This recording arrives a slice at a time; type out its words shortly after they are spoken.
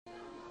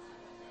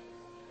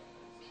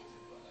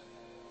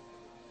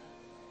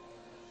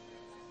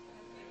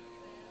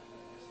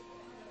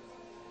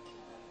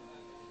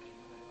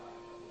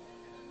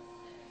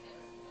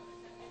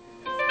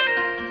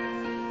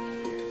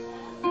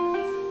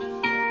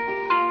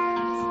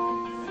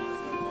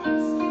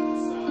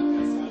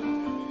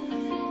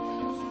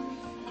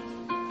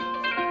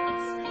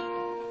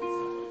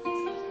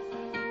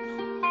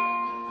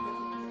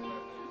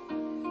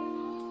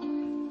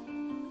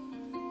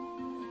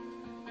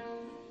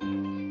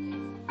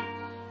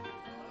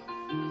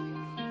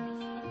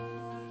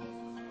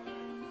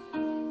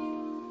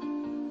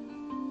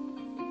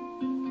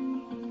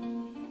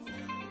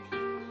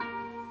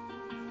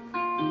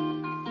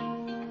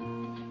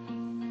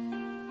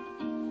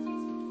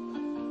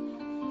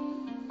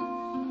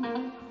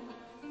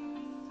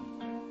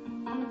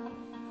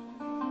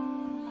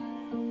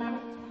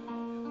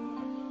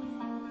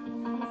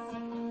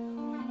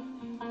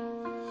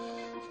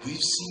We've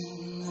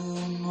seen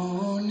the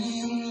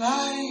morning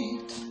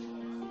light,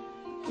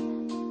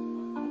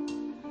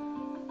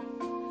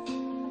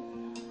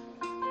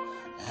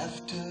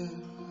 after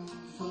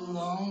the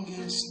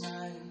longest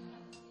night.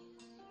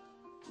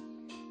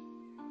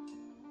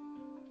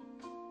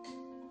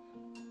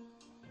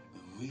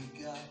 We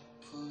got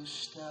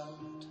pushed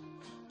out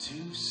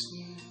to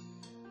sleep.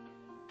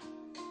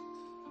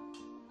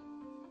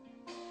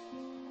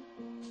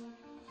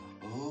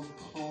 Oh,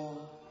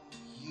 poor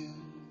you,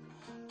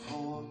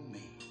 poor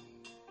me.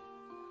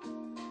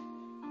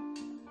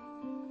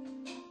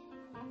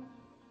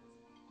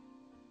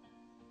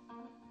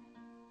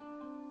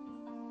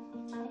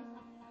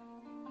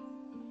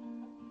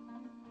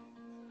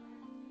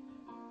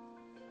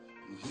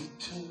 We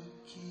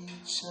took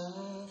each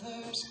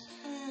other's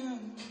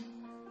hand,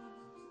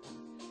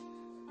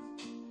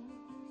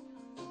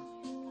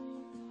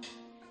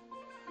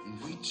 and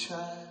we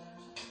tried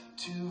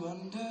to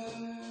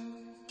understand,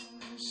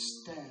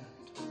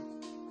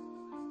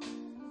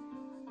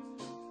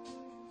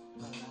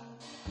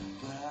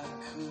 but I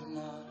could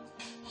not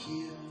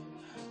hear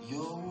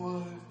your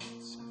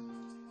words,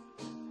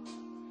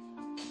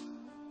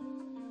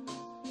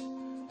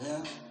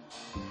 and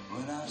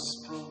when I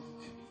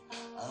spoke,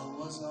 I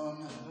was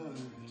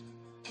unheard.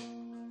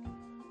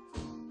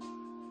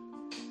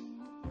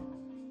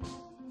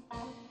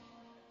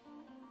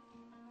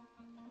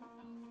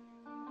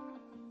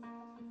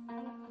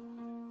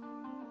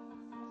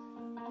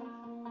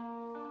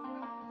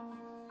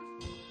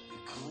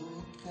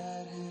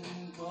 That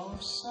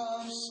engulfs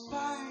our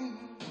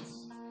spines,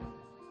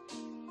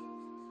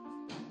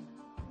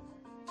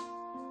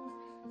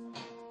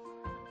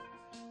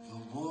 the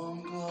warm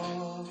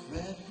glow of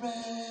red,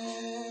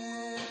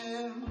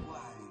 red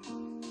wine.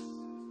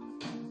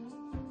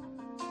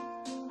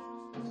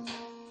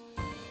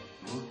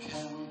 We'll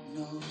count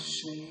no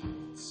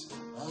shades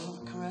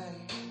of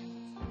gray.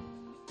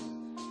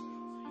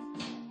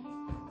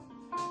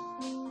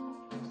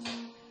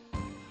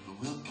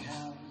 We'll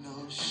count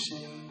no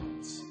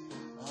shades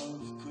of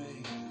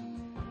gray.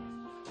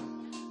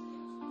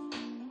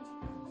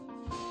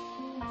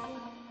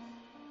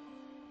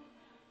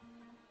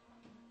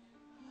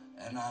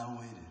 And I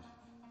waited.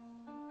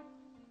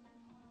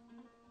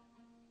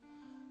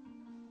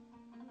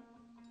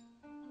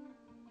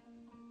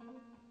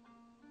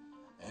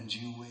 And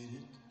you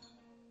waited.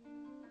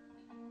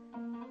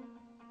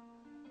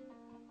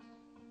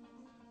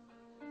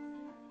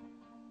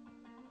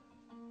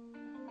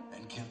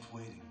 And kept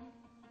waiting.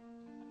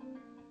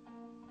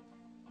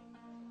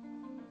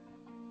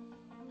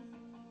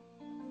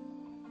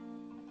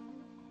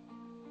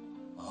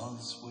 All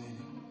this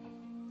waiting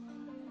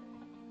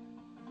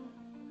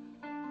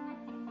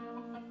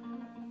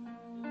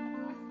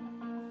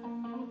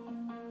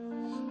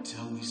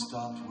till we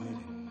stopped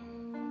waiting.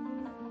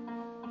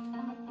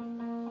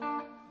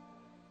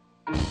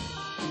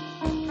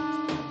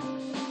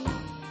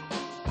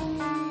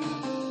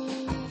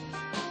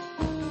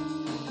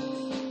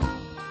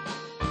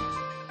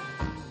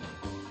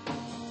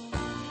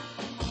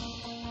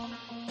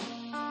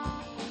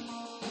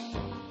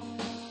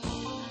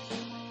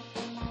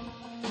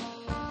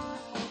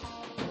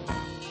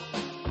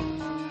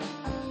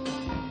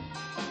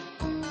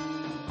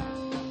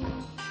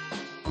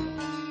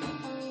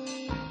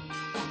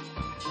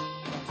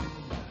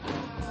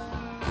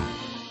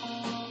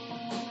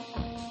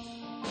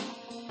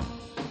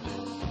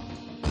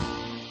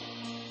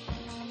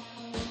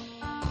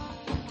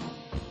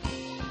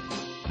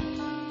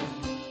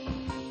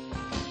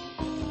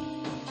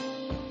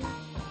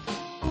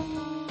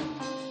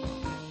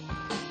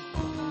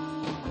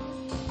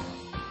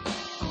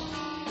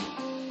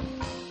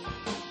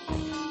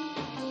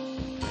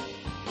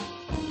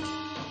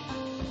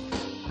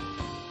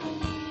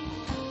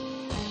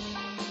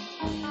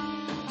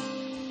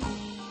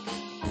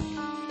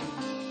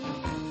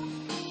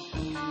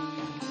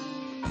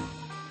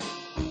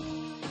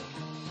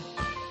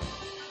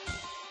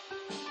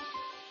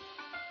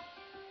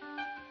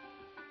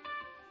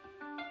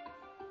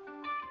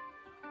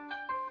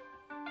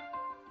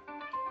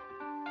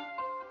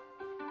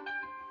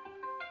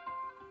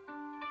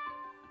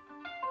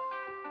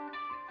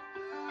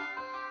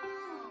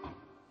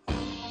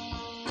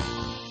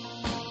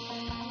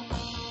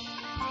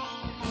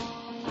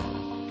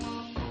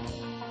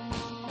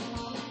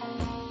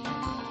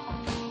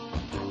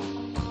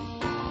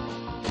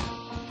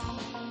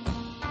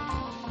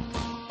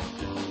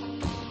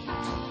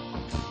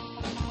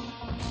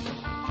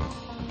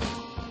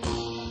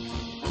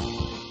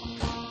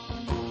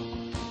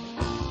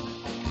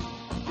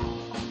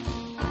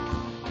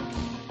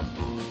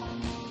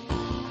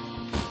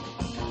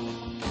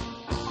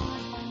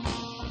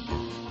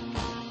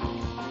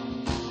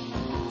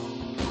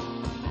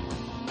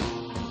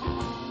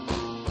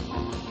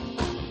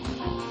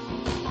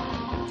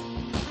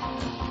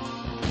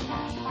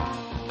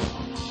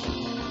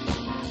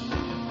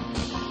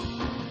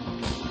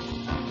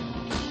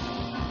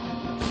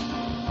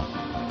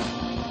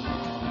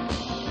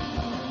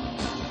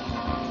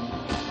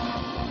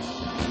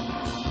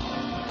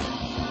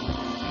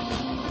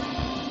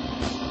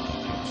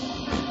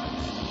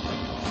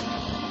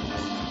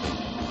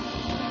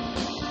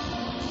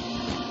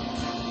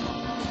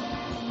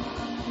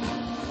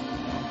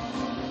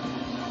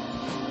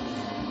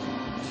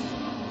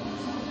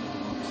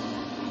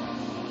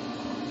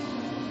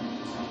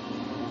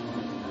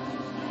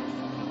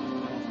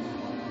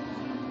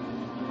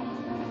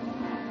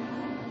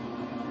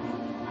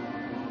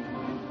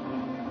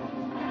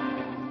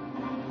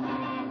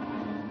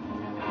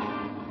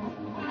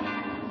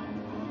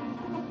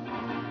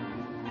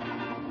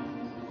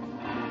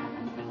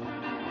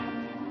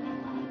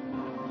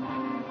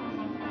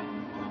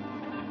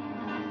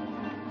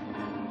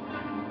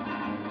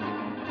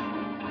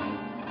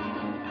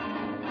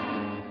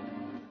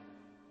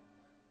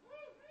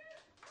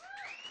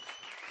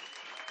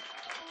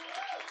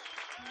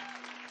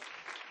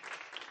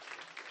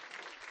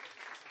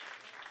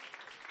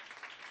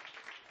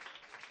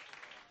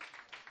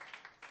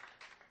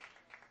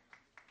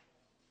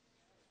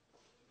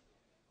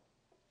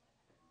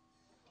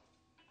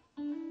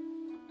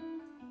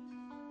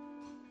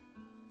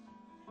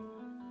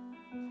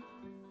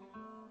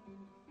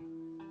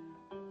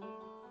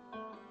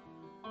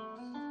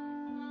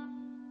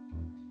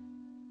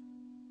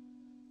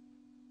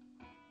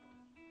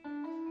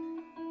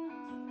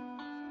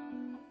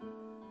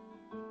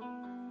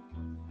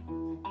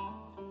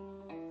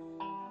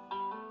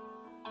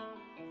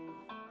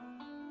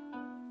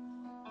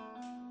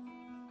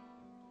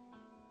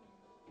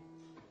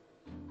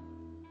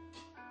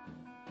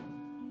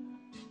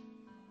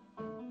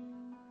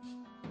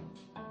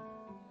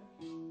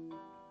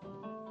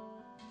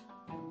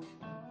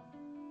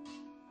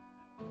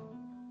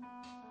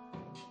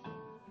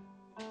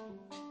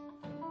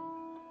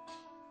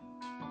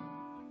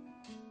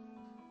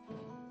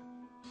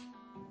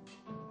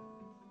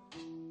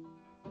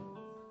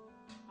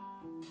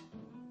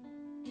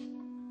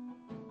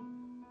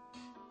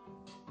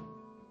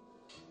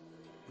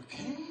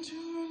 Came to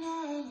an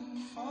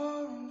island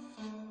far and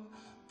fair,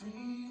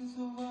 breathed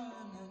the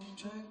wine and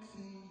drank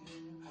the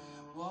air.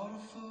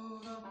 Water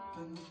flowed up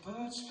and the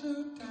birds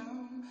flew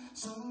down.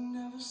 Sun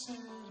never set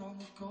on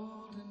the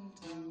golden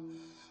town.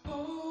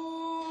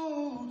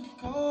 Oh, the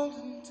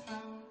golden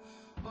town.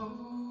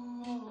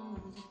 Oh,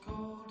 the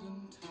golden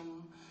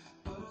town.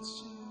 Birds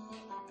flew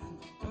up and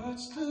the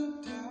birds flew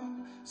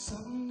down.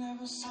 Sun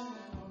never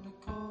set on the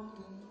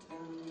golden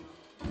town.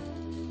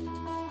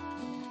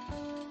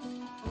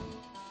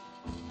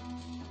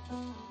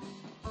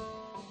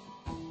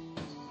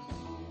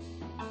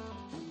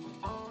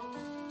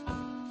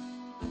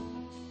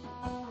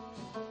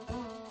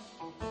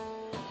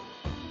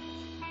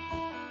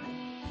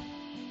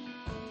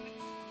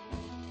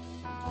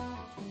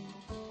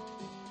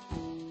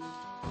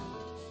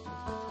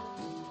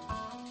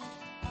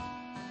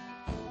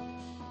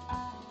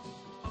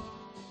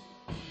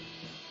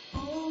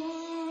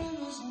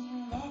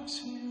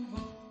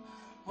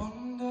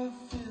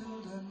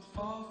 Wonder-filled and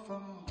far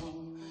from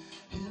home,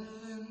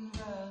 hill and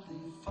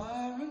valley,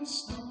 fire and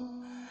snow.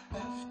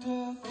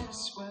 After this,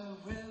 where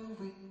will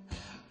we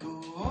go?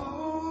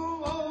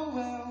 Oh, oh,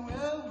 where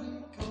will we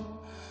go?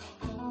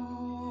 Oh,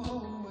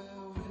 oh,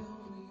 where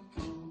will we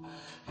go?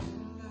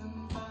 Hill and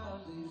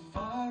valley,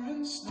 fire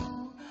and snow.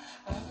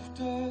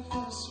 After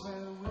this,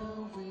 where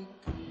will we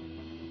go?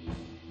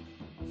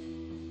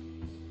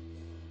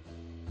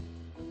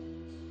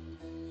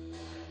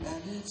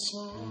 And it's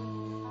all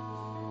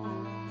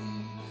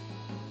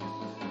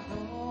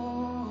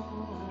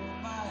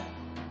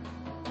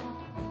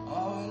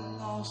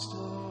lost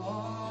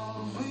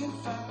all we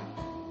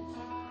found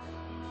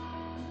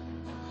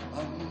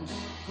under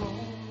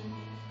gold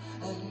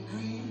and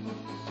green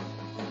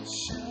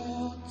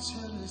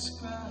shelterless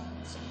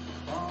grounds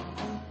on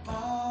the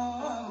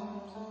bottom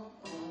of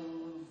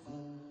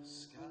the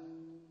sky.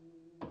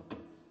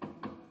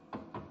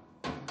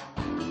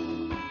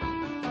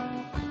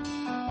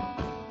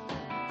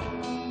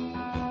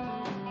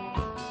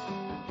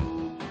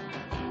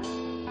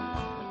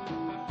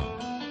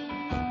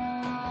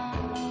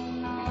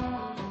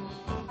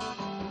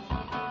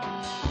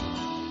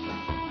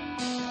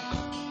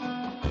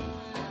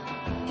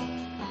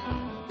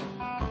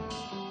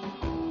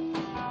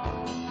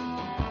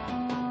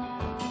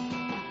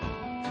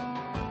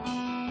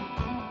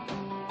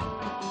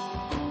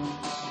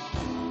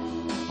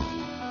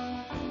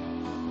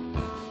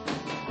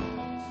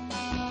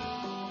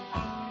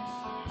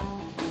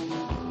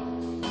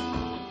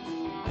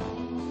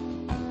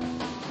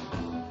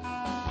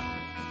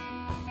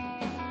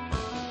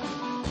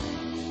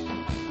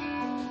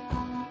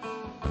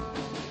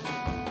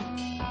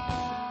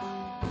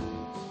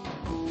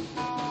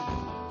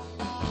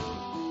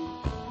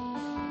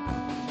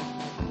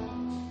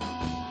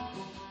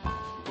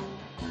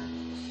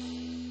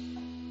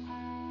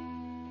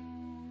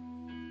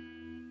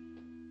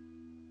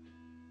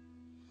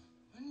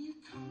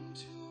 Come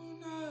to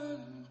an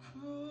island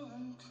cruel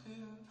and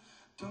clear.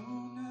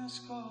 Don't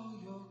ask all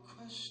your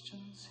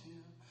questions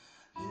here.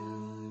 Hill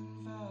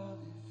and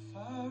valley,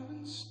 fire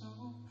and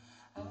snow.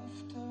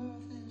 After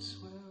this,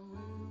 where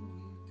will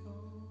we go?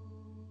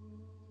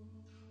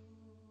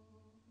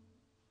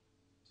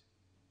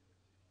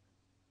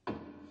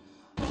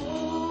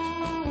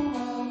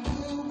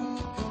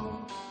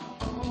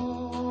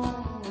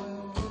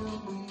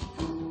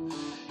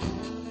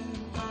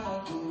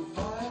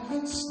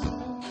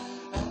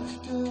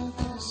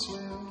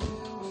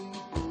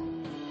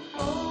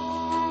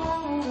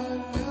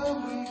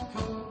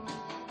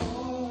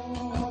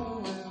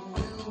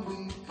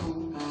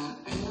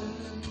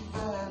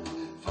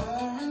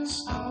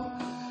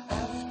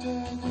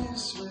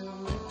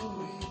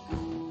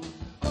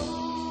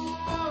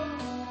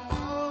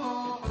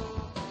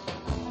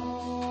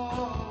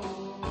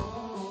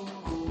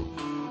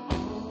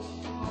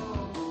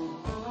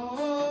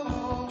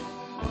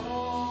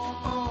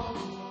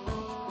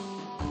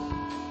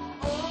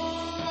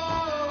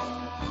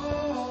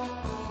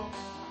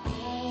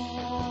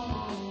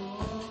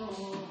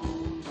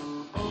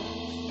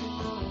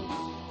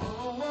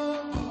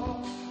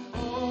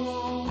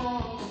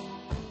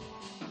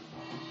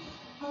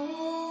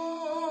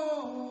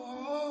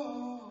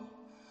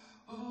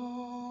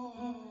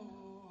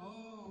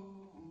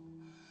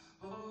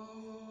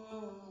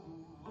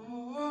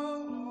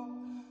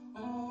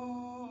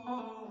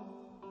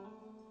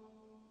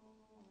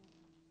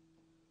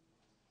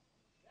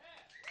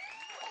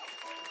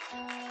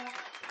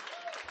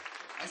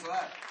 Thanks a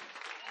lot.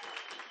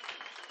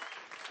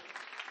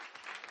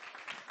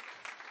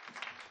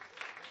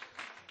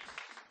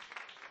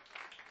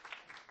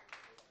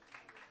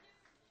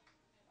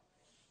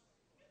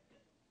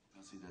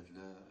 Merci d'être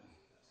là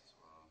ce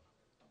soir.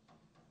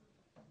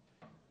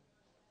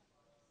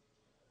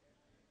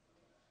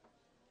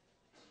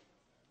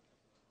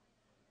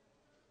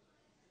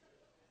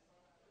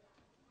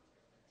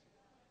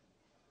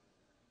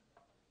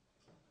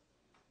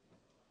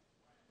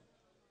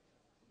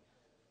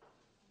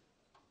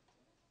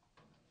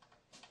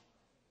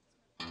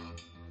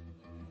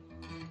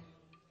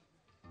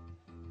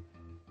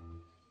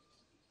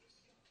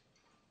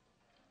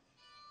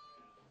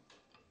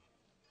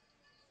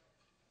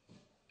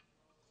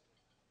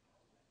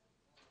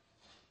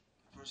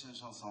 prochaine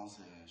chanson,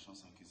 c'est une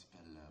chanson qui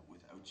s'appelle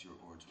Without Your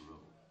Oar to Row.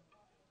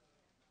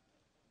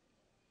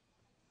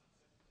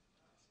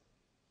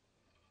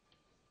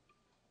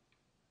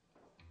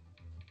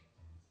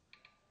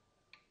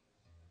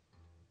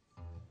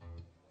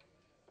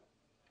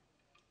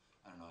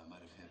 I don't know, I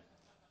might have hit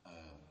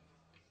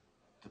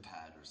the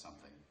pad or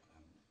something.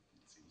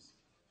 It seems,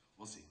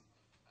 we'll see.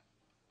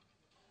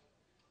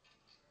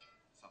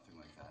 Something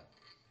like that.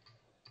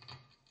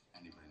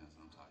 Anybody knows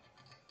what I'm talking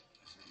about?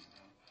 I certainly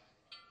don't.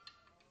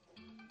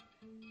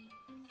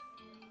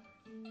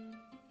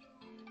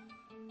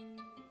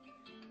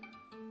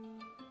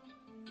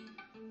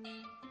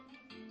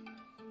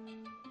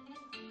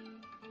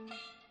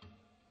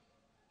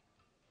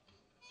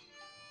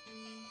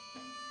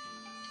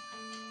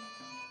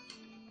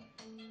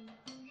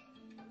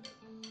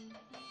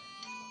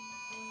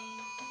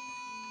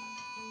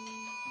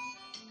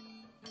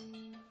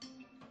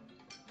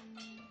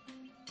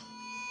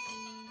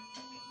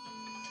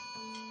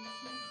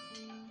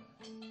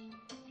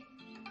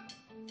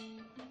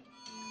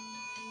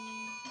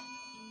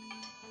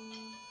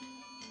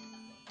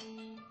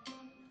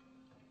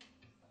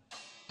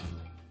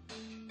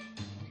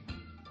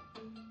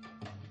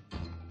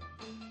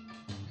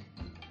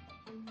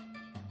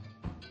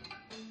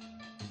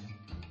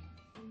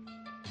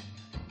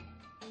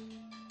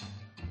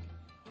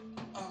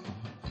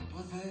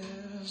 Well,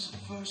 there's a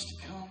first to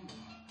come,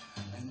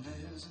 and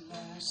there's a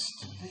last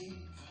to leave,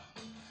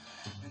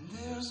 and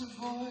there's a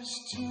voice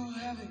too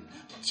heavy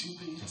to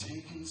be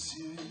taken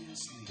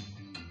seriously.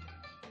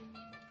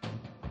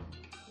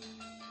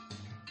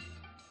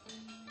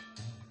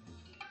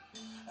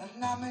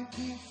 And I may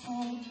be a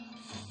fool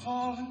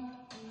for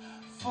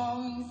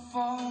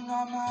falling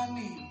on my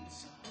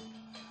knees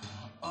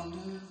under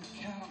the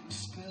countless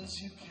spells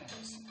you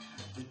cast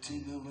that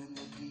tingle when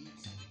they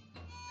please.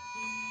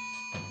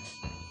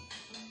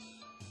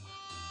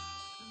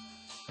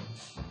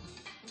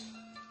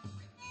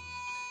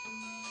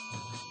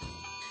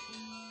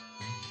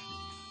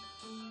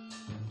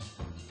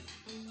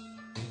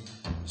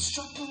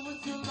 Struck me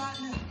with your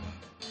lightning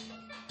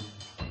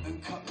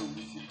and cut me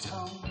with your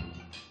tongue.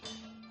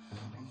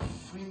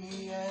 Free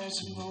me as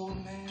an old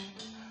man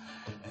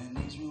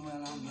and ease me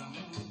when I'm young.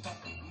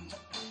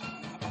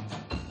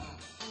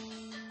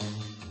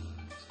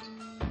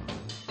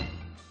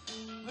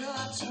 Well,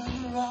 I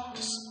turn the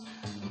rocks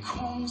and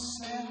comb the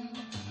sand,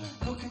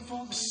 looking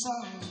for the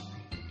sun,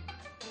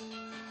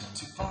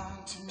 to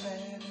find too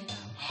many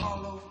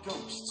hollow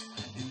ghosts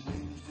and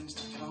waiting things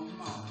to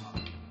come on.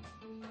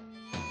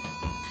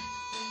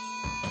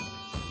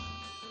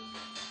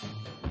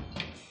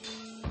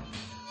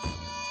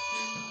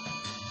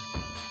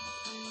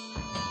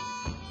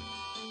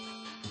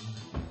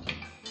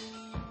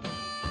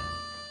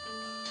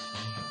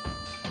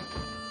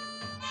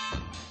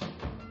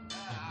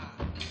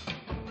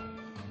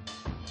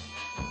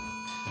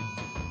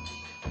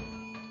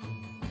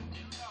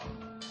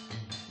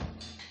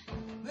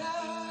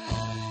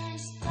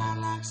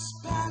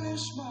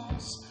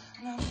 Moss,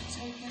 and I'm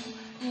taken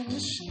in the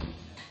shade.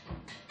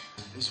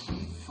 As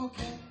we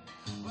forget,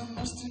 we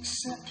must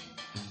accept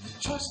the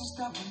choices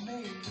that we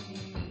made.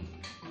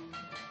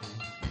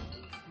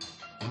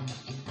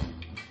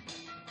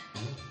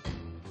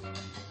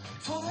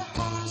 For they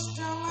hunt us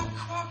down like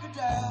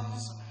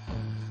crocodiles,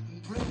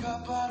 and break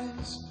our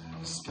bodies,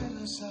 and spit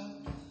us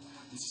out,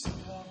 and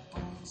sink our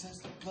bones as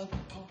the blood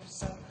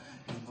pours out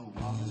in the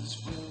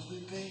waters where we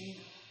bathe.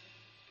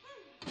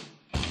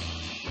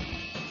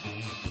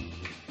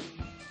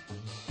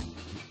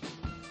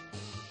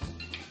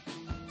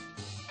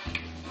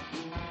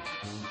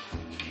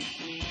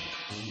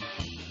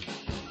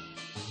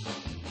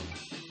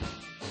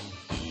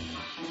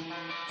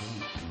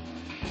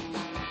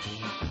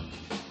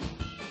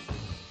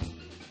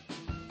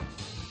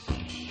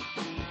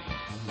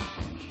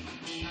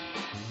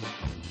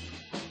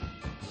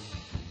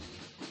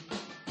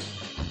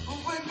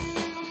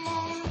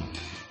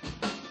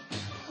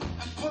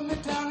 Put me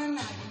down at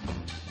night,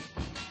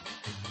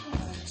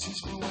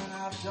 teach me when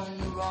I've done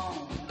you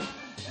wrong,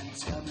 and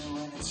tell me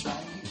when it's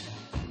right.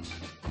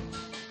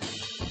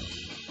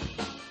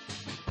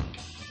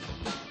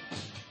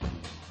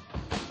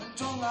 And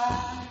don't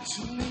lie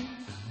to me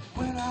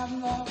when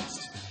I'm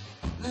lost.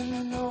 Let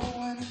me know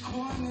when a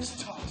coin is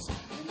tossed,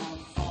 and I'm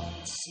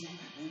falling at sea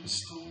in the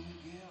stormy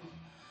gale.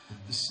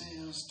 The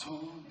sails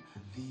torn,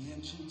 the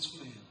engines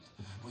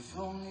failed, with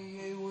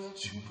only a will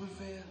to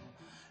prevail,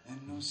 and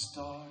no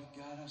star to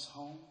guide us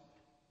home.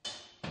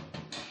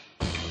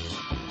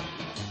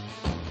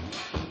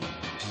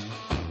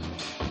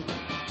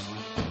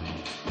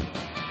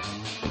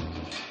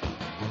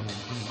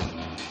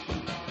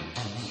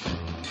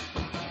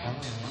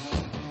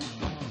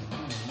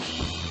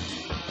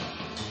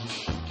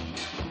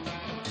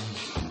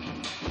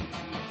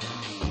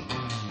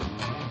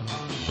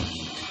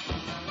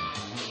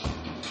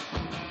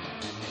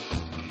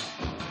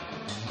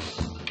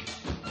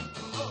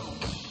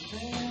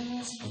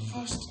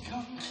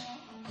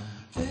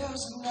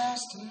 There's a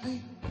last to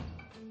leave,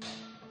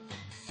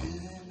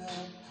 filling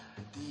up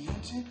the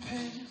empty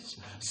pages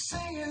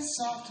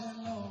soft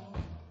and low.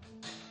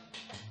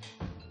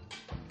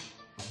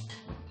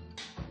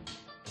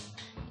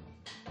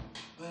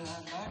 Well,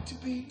 I'd like to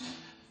be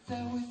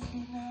there with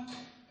you now,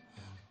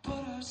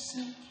 but I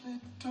simply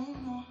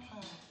don't know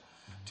how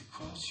to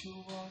cross your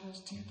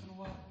waters deep and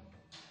wide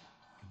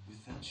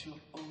without your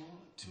oar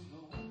to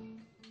row.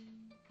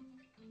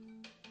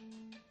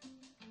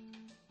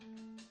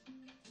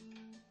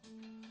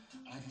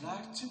 I'd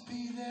like to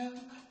be there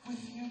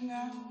with you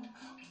now,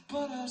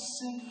 but I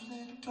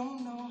simply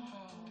don't know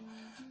how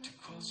to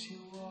cross your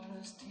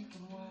waters deep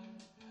and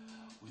wide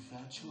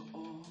without your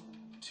oar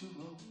to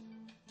row.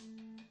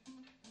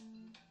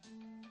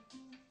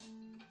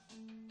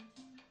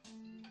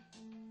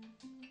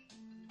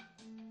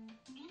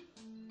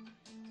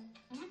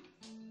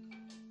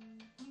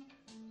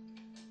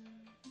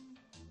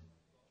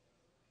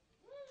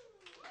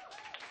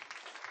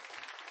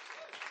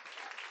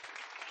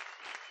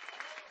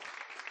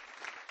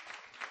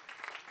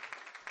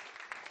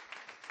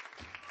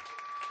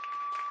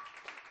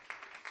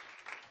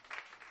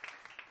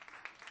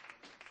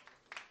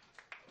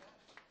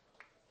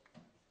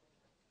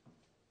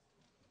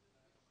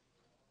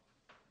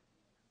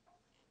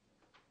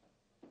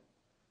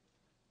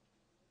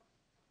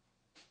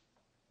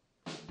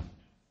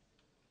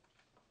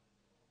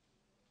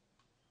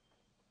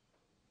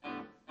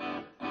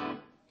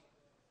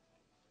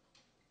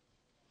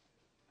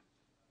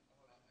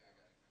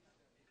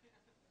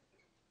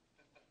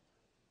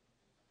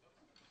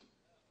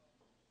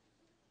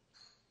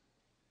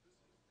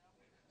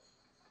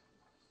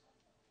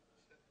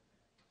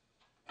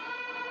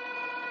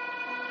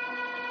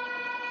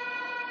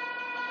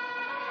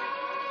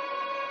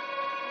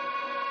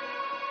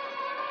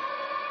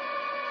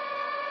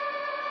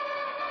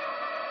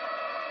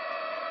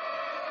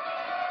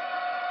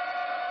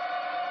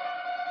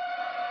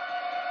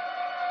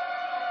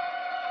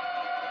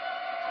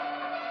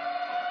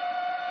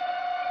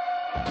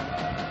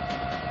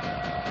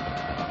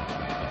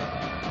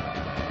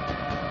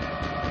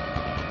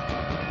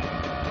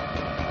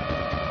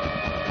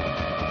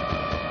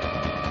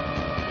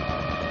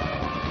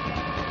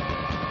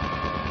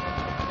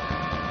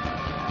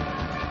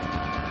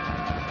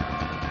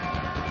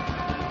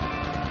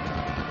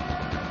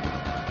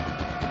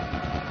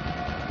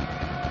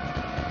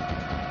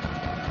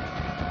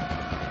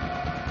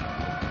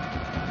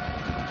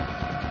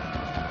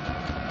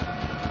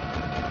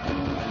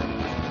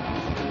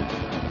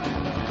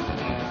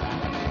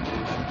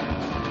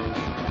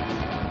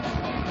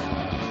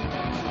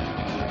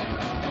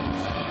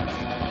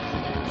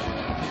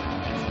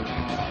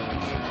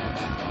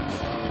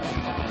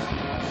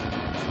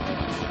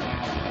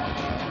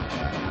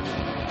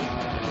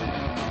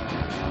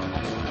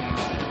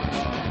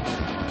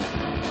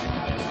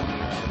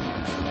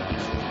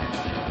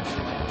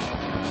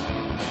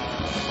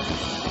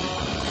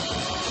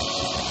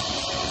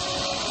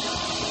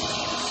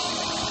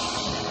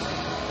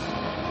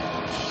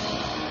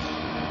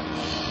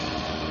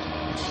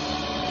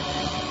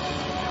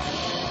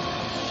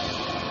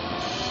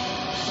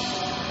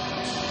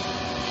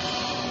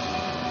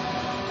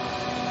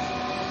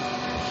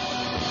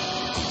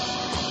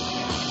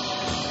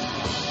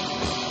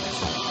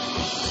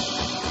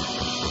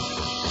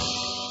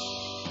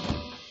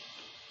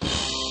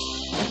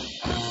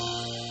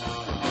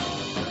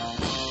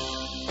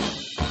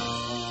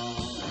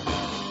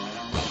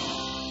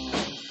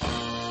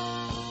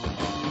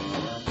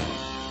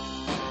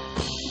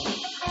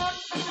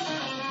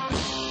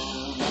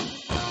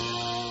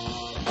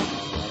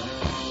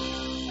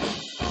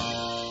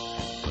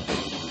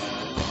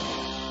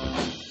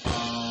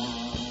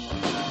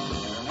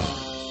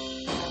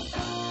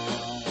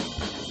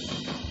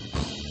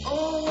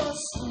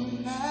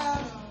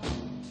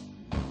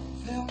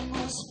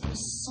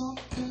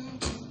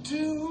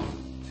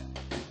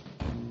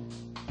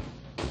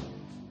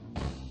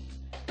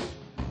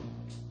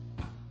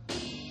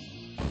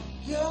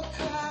 You're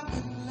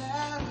climbing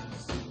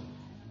ladders,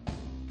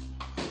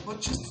 or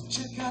just to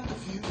check out the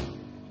view.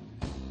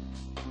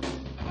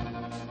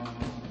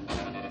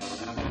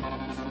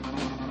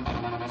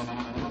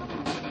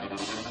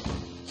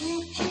 You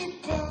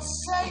keep on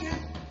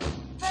saying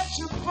that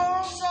your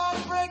bones are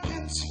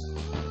breaking too.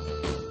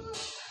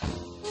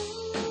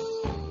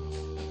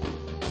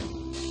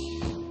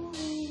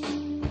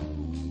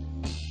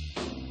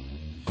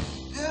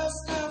 There's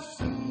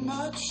nothing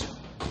much,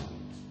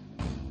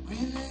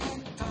 really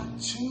ain't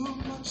got too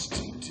much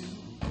to do.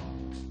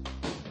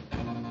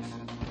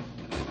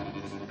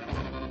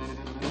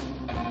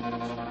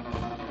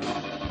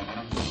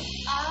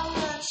 I'll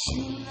write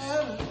you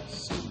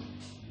letters,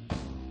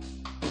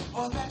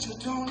 or that you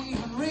don't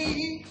even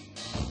read.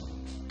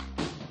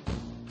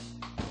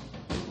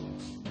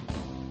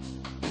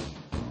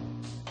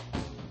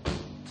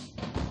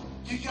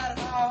 You got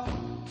it all,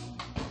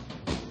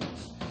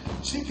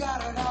 she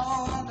got it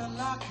all under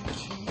lock and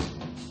key.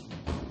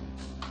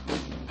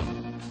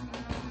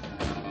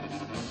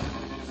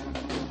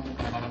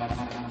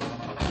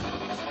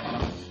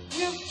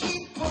 You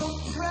keep on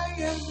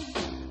praying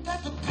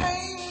that the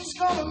pain's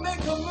gonna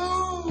make a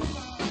move.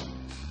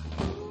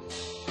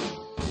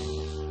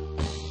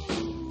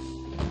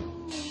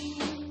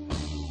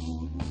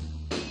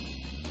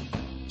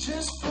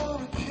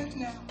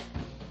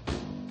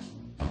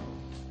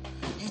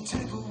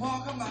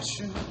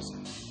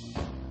 choosing.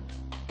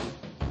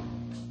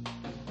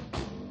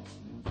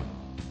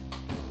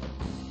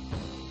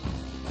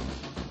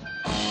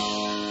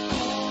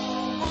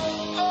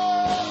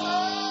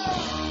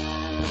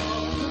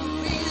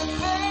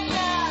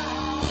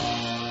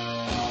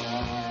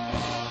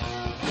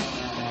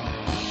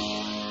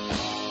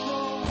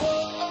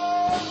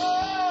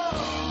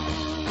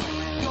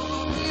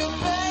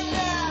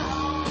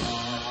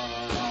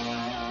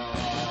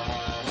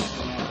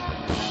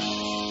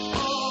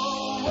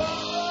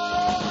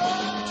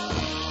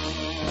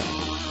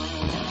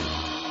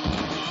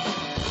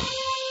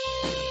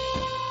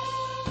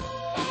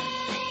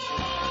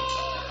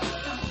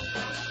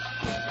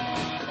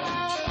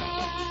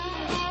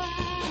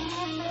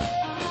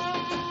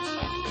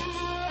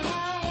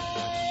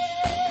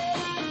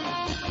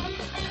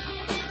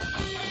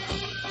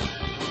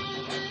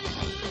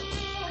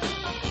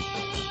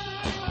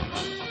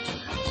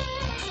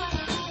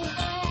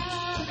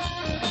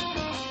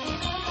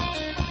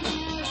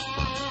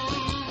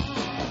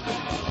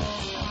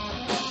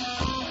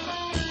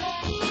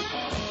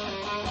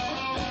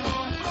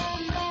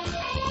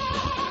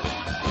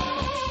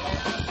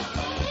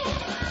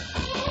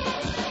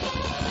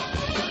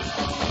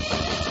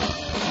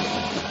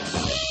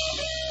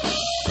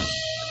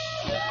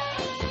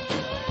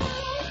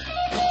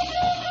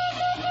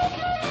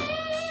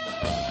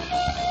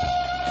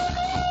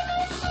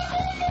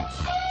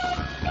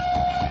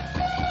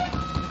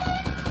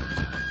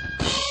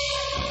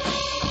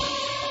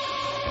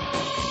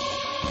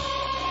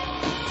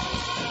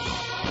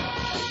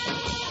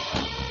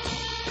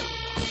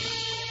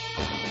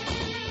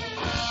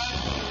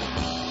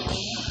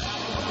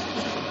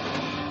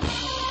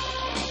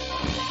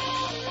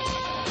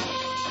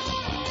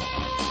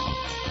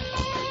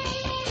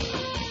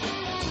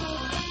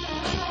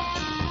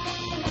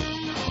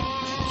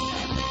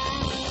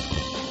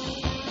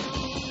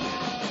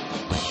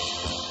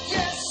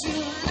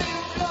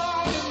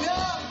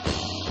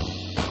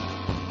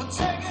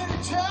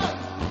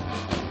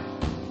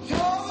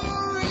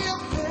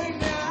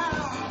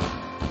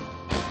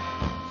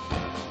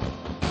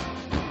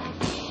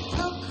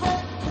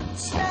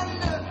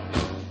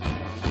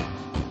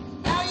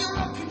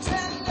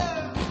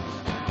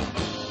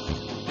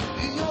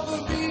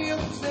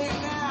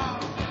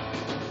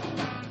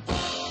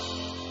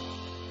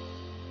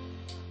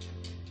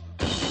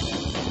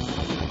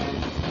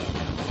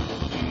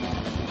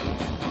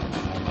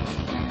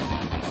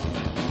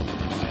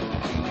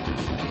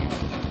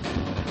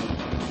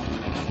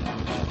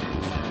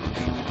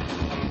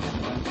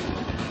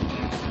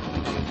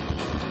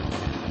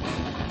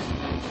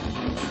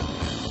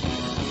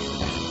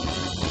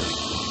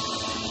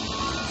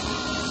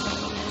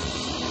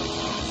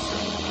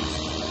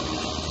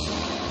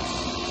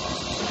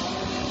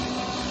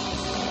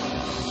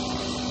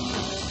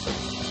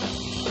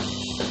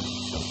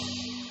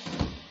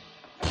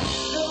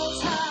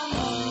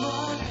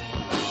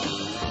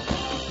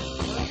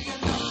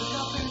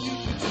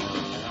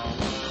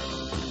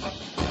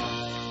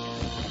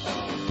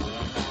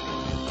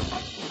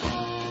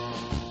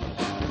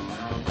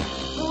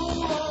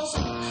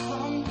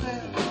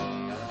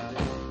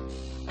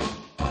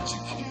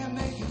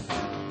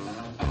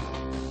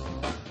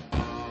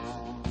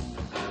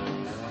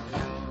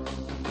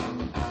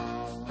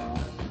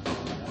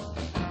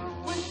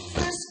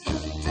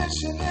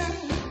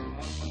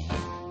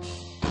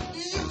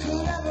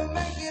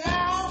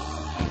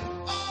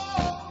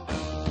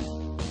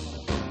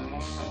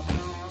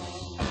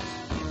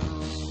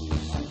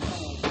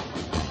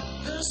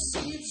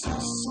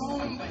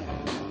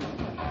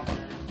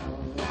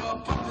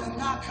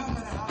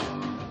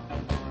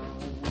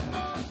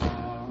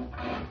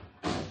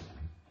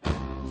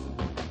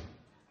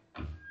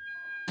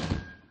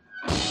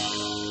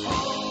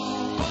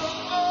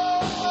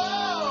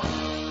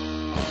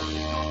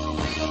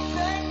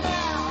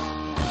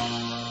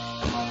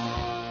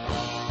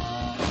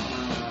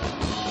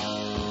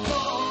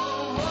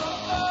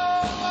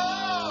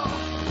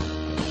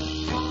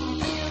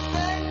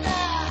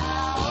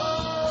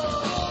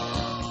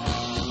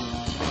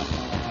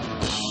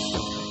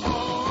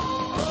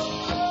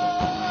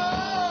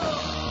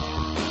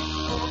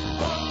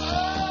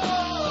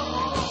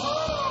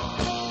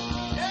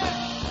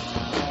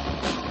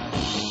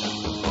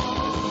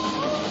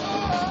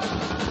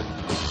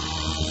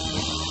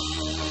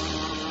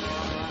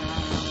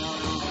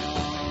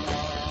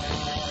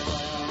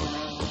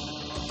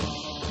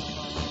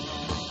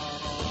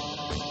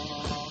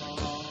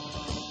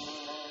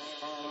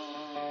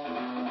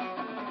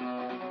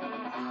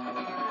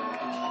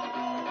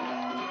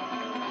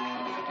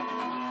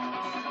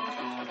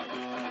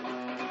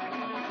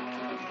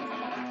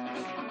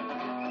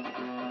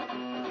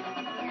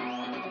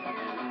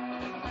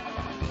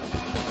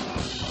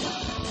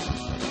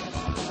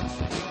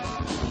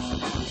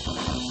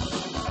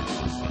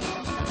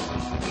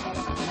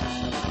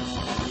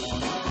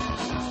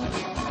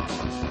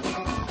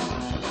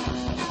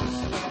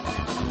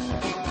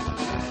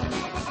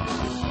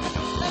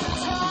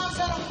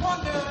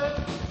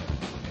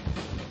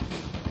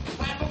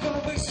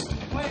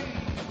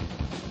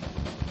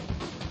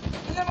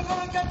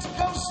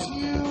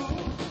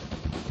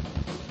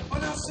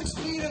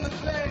 seed in the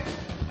clay.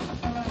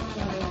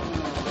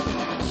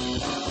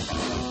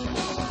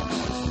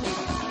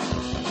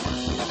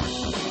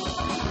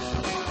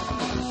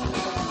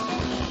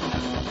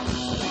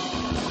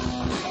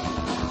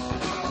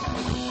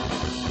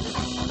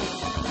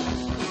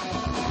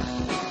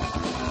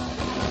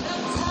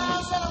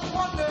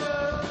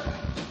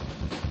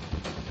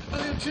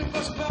 Too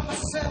much about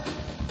myself.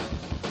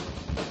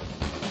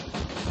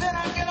 Then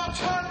I get all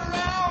turned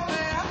around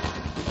and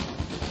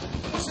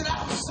push it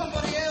out to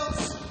somebody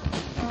else.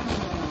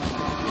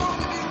 Won't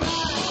give me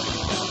right.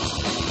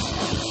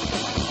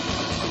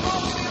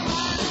 Won't give me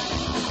right.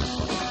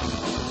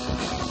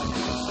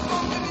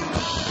 Won't give me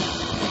right.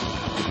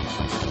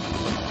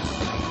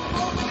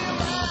 Won't give me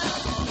right.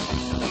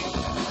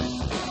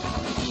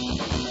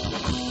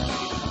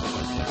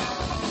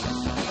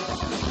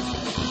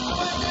 I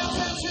went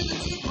downtown to the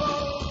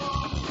depot.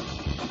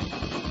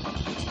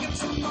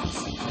 Some months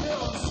and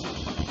pills,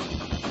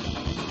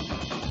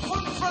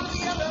 one in front of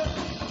the other,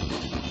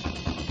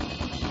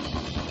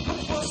 look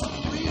for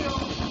something real.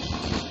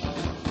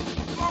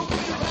 Won't be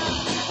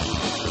right.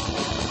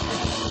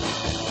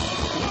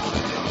 Won't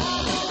be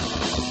right.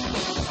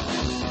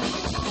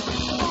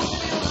 Won't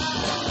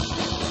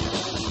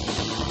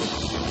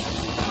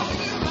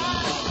be right. Won't be right.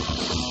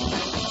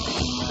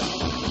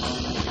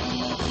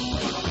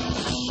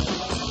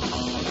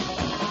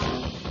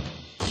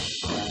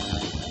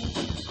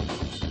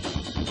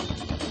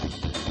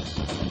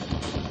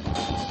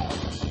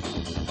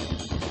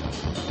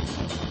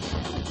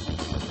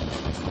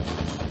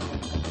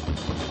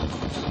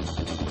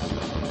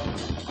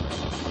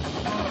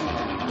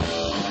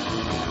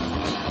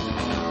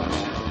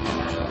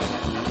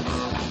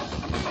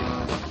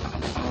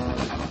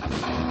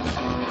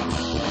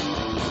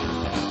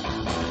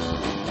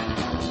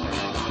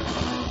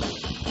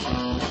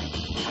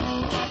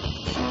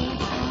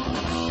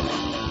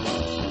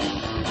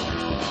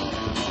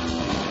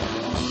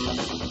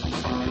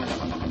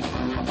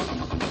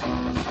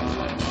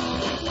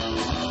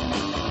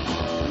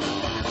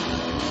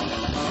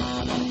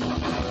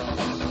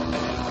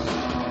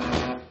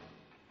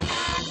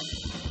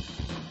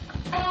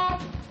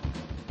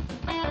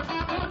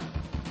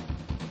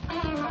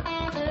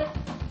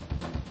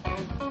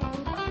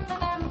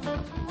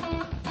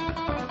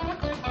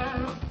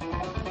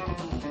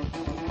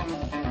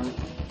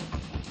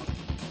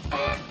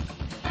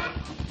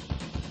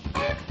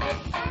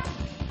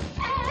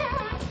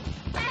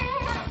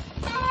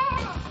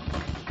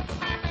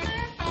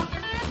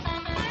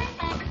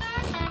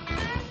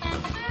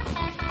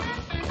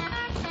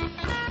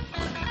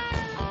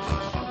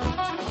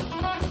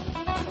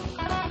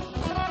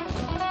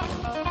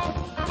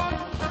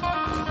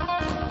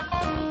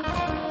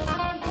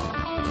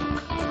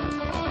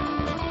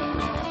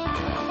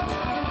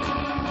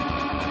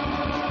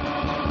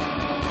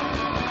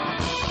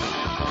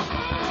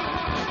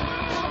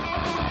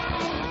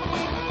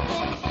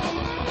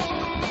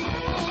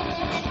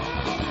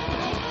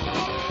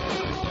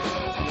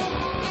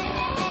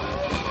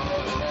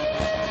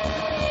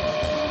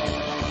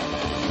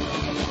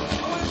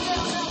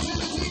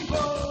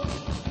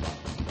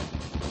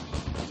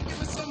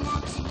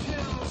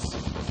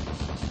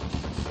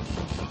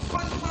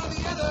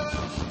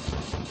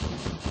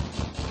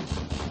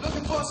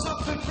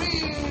 Something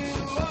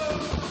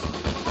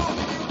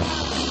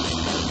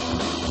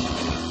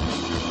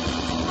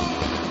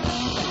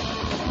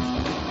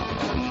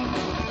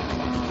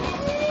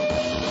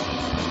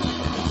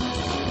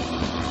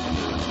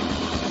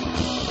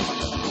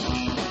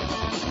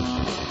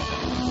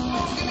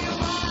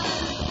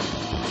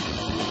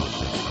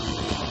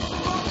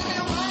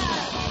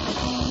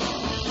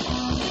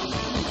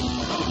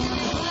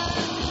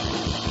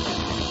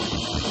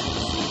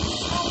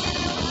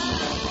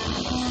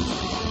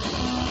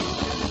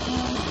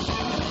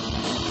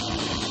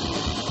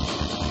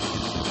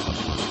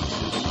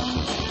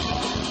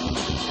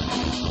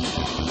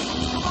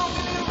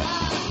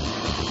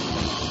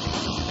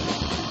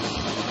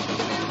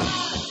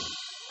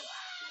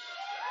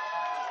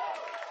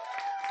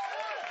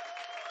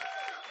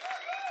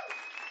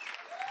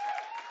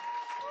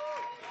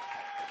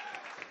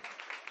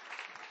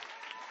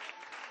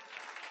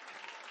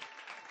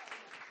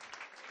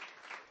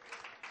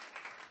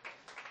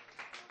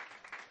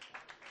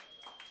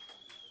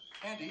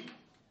Andy,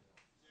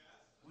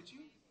 would you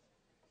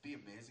be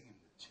amazing and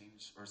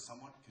change, or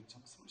someone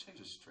change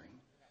a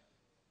string?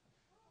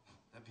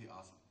 That'd be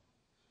awesome.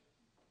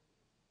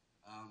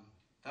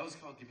 That was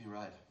called Give Me a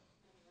Ride.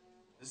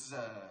 This is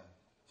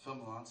Phil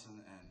Melanson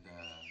and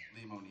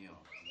Liam O'Neill.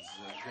 This is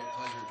a great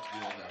pleasure to be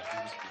able to do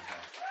this with you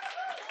guys.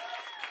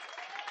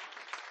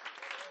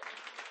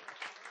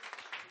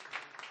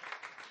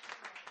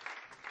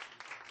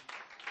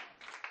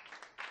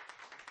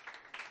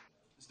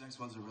 This next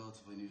one's a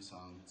relatively new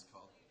song. It's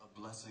called A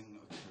Blessing,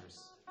 a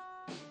Curse.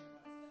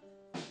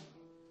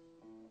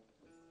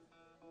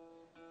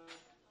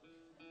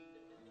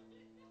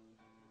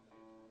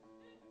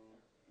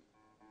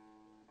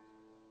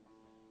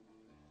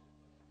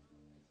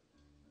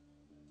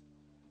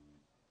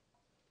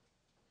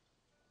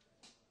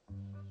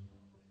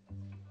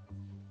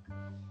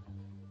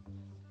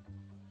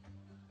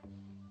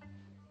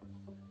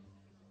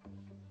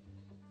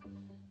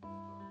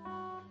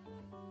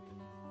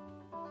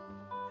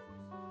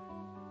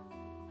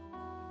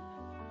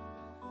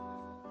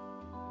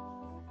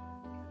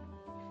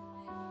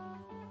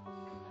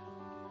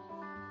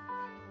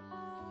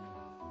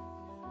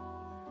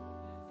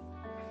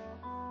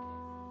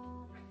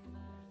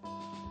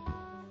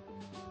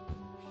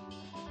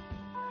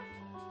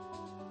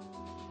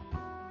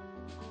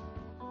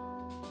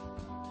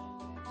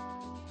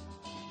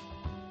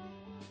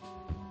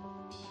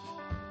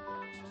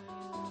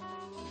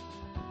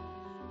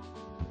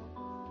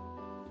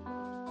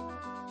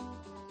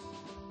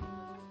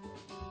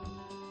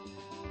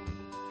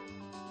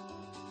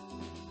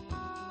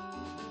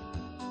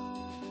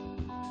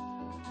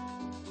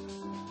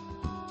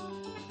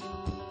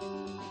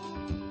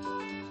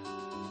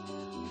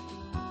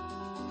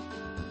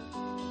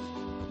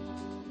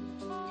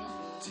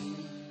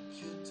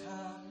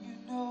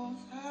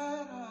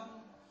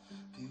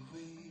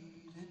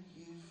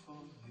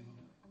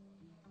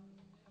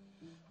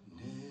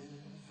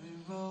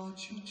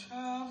 you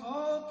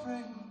travel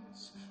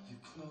brings you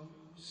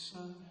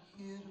closer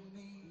here to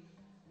me.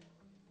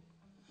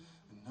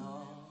 And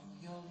all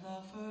your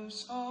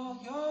lovers, all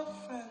your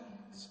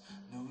friends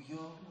know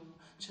you're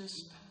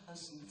just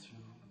passing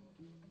through.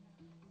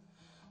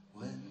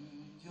 When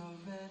you're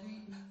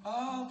ready,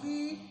 I'll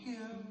be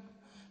here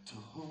to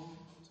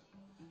hold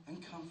and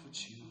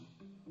comfort you.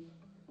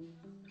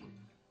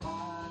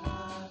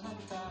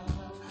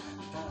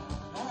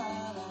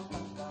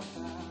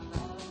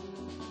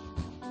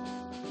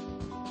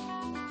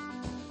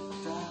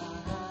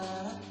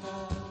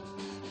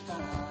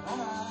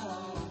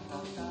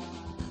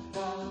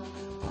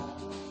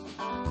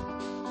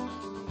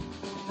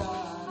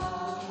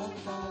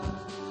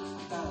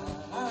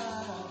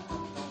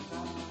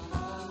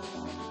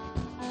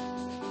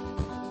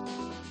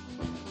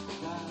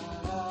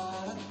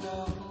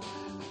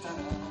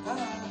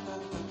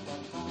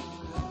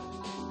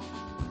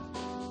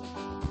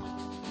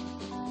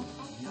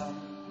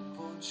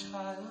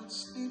 Child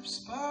sleeps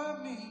by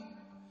me,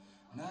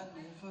 and I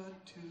never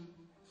to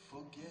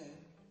forget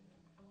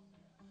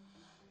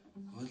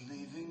what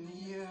leaving the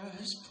year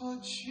has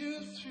put you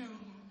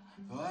through.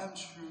 Though I'm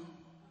true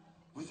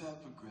without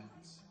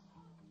regrets.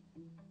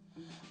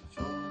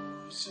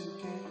 Those who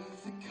gave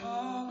the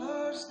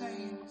colors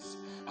names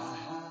I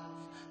have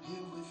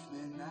here with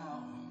me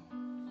now.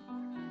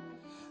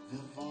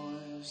 Their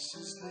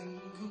voices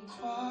linger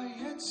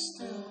quiet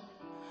still,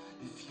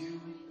 if you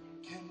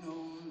can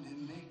only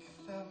make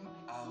them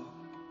out.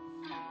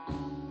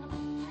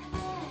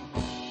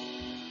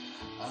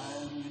 I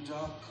am the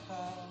dark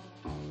cloud,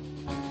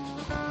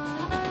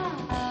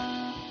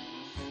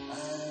 I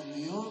am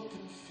the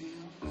open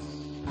fields,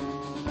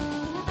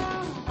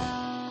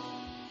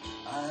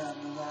 I am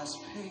the last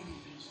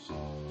page,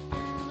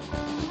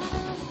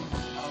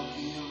 I'll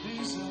be a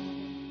reason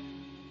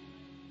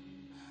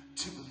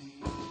to believe.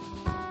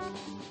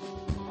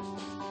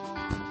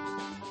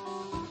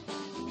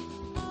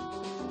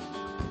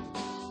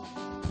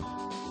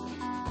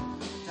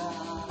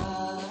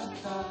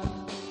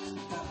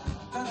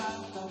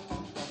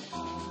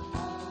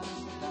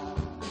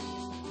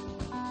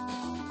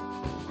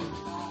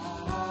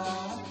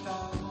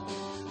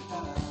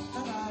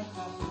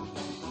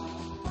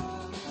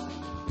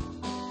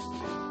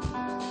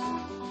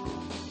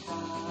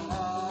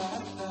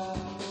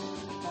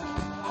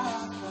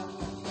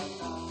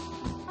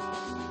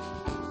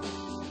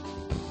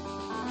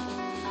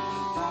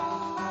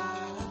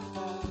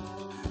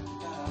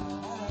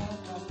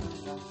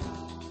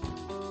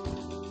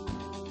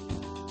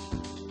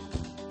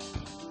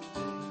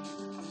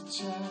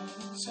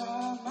 Turns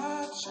are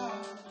my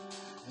child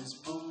as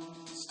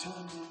bones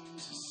turn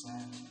into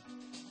sand.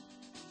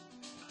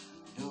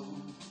 No,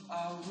 I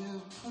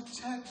will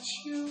protect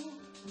you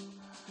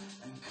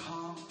and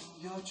calm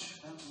your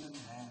trembling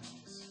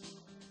hands.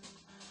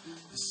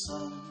 The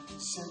sun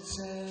sets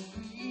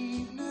every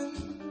evening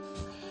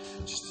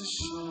just as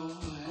sure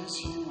as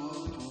you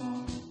were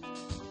born.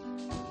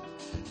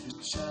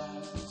 Your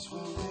child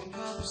will wake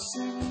up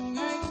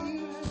singing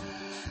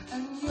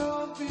and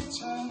you'll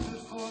return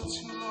before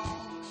too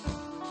long.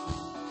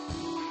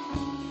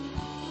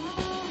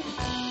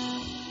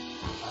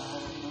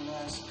 I'm the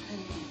last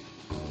page,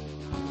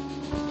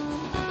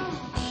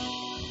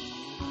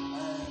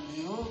 I'm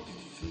the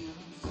open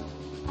field,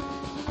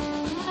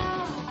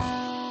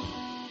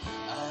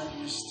 I'm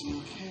your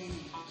steel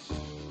cage,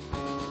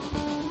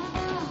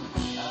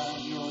 I'm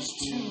yours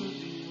to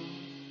reveal.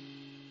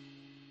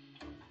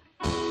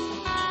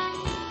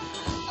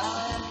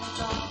 I'm the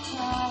dark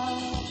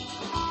cloud,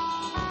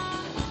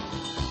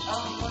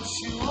 I'm what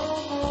you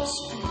almost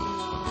feel,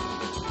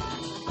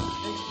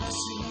 a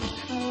blessing and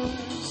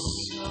curse,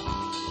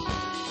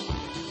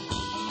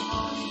 and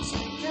all you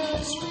take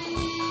as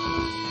real.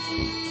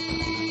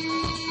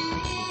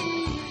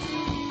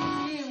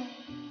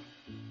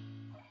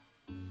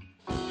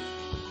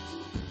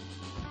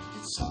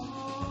 It's all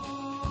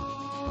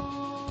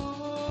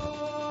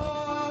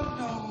I've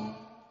known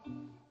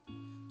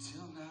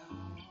till now.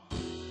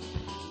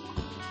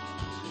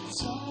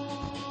 It's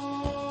all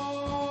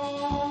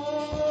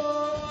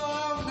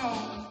I've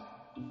known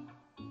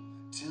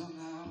till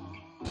now.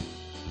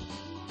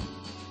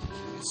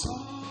 It's all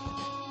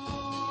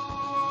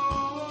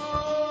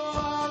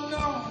I've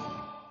known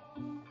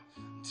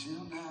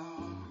till now.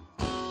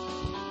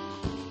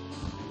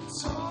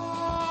 It's all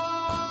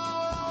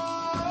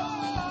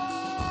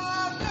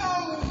I've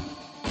known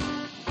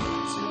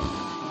till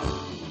now.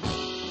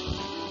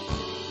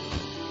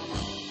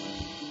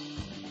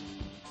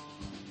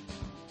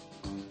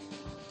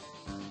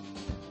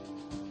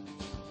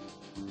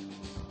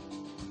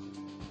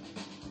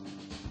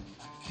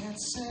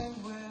 Can't say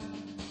where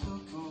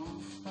you'll go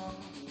from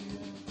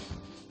here.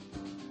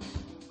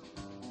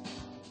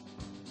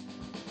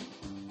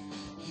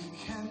 You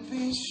can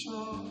be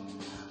sure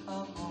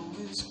I'm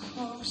always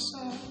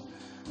closer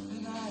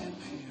than I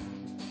appear.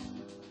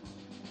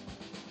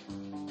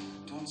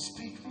 Don't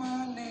speak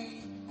my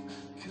name,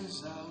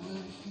 'cause I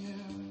will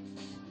hear.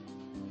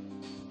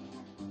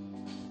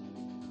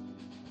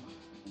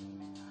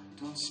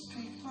 Don't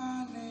speak my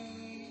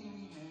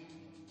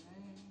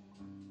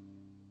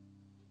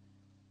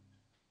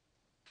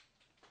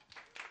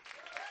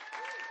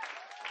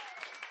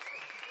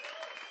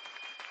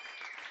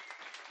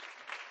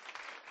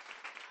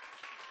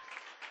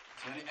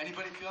So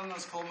anybody feeling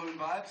those full moon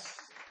vibes?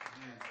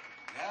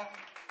 Yeah?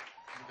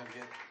 We're gonna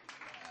get...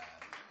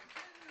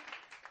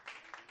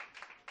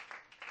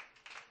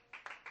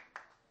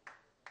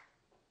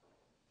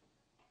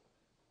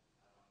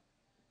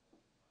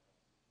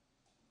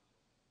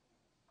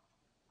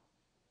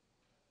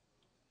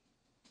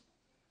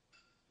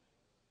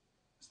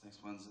 This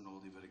next one's an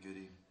oldie but a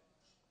goodie.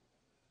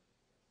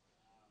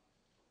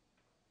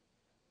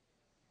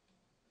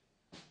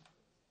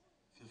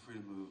 Feel free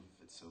to move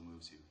if it so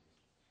moves you.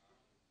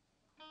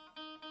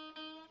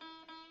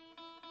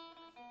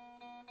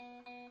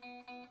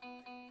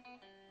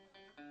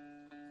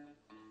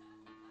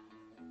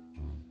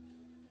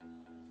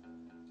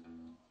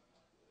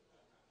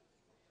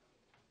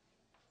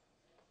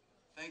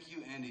 Thank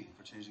you, Andy,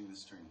 for changing the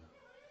string.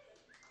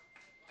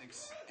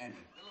 Thanks, Andy.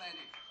 Little Andy.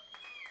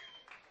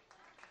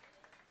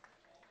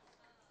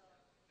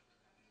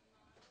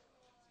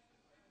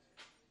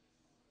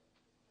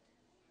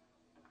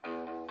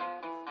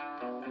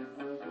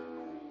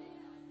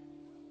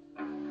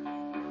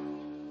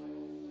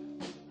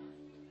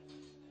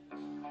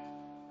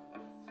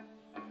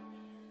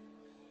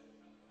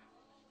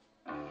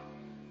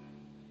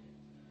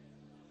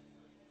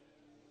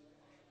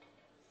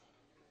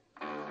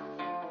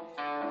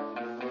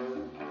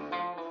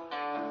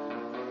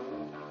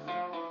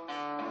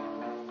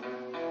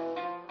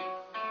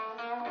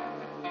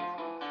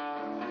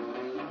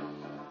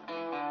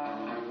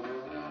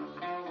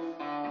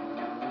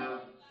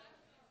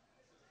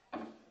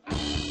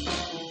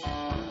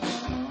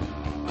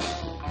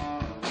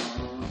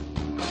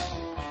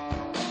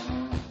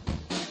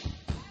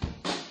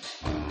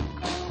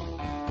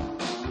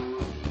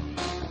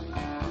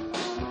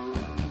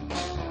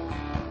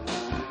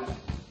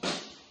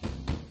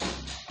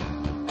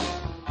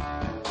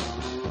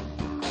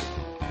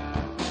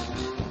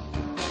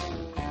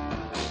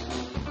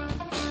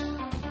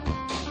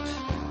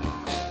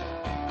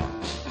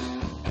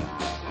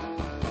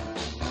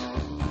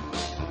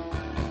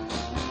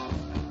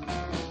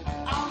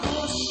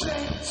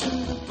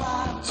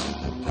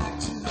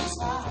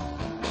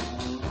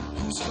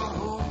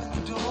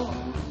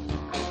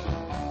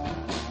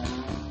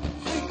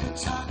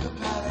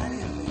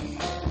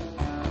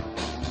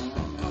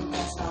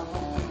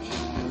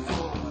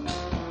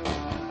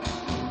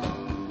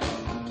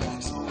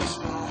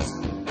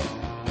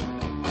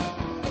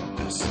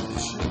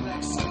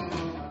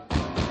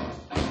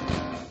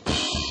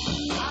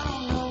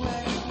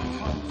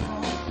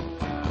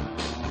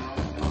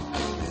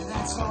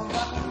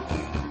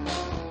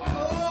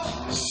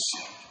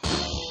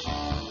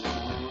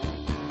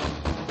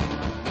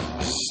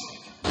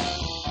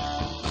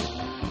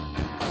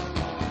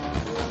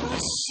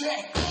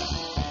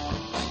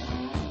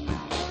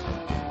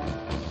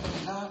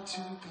 Not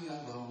to be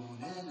alone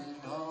any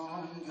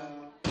longer.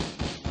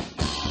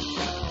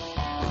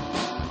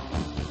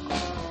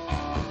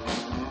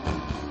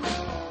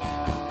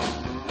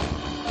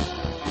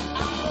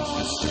 I'm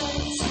going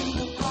straight to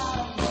the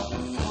bottom of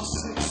the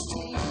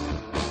 416.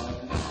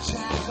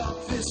 Jack up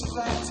this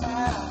flat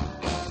tire.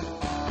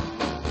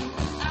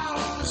 Out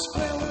on the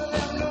square, we'll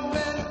have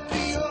nowhere to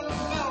be on the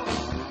phone.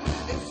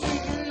 If we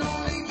can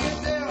only get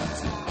there on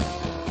time.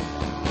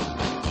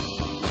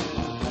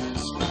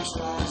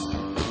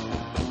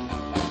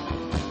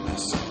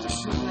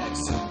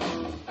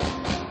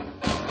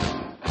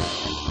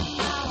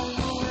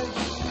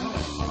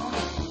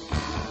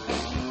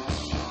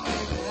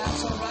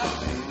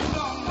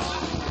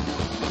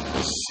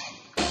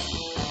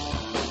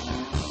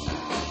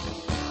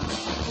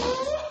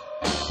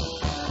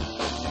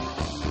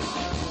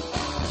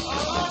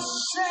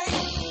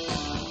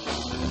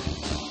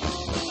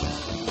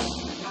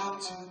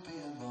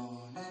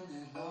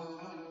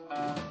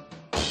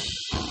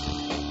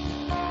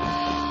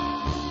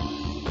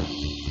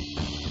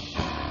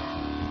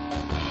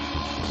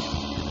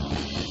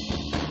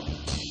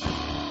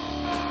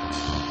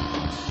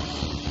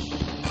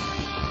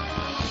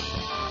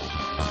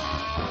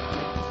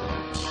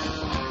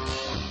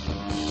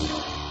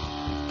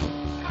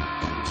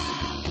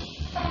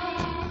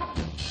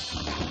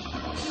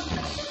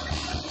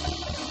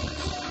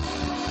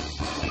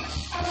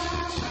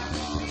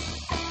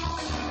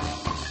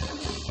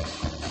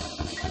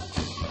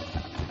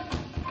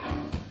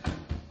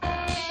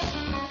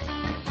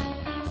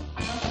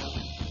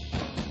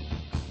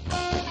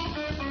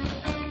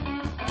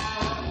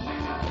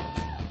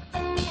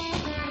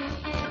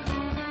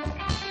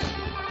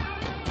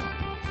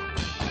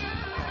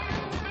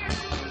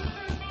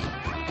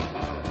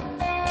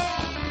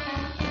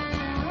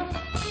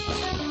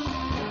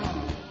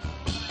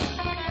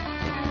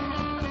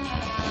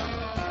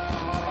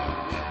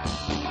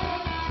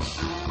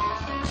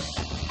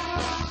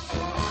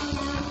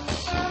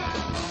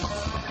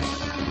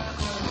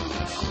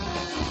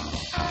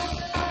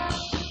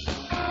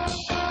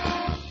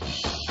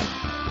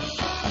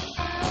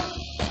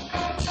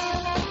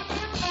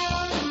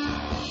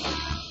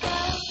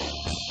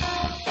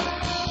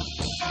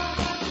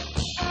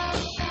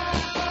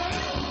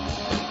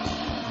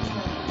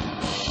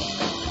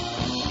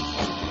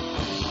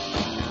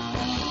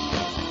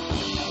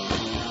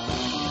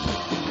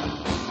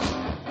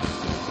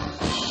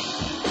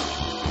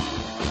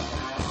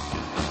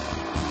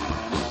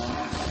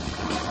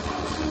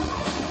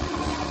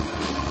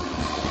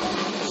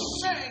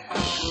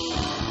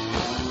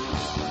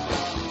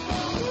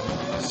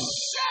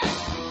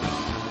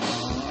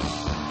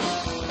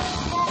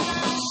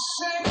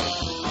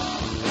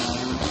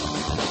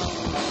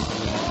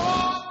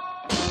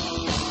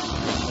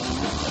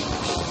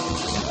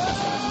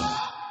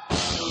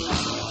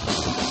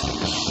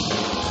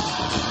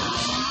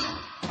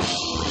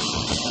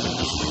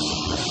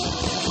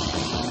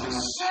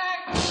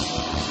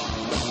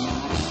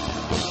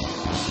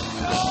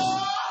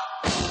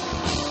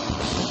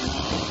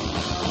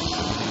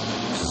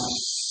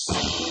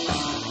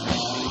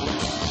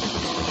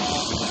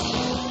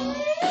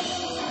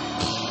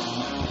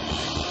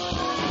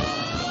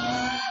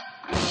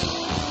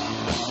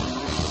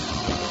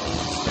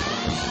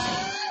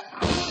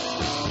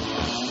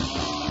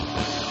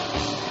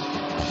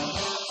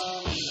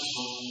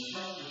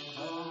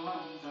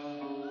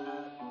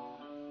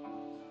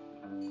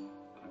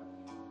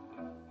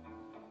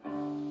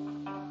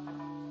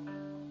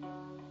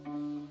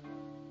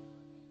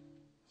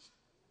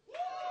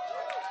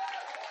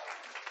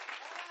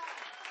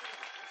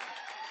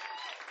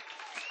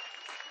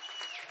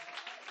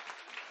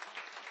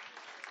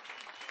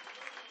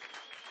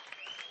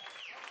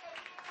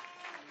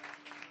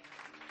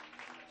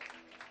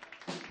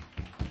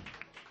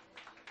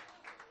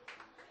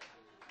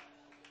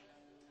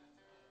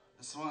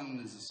 This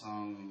one is a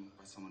song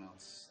by someone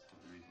else that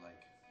we really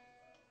like.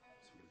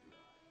 So we're gonna do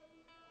it.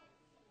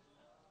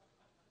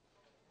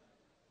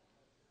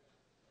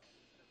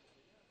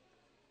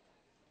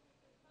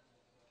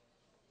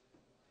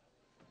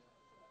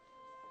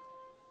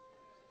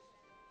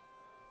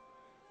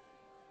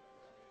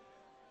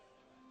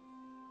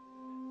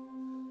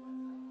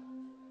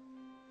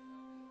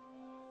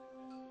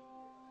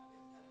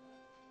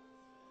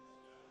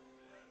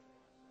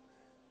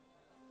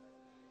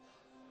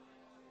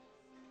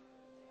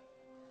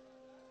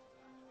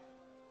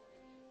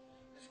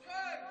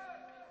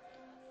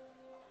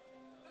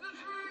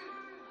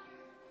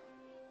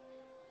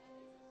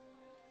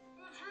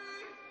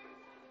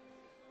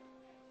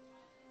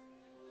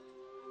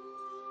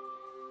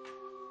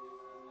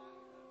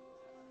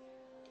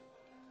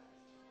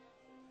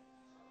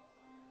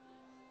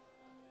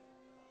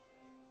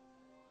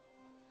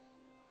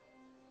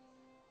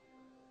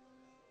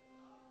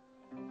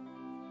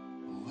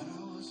 When I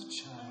was a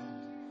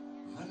child,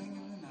 running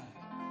in the night,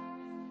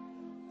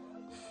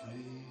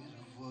 afraid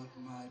of what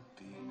might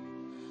be,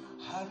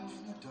 hiding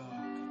from the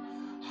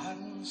dark,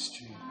 hiding in the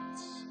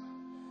streets,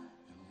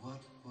 and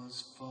what was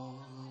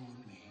following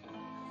me.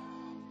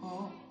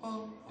 Oh,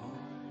 oh, oh,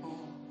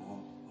 oh,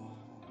 oh, oh,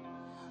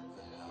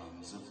 the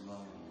hounds of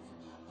love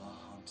are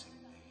haunting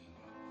me.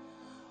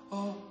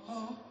 Oh,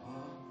 oh,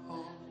 oh,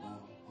 oh,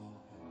 oh, oh,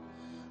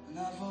 and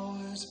I've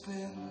always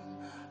been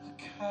a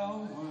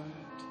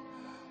coward.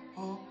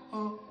 Oh,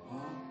 oh,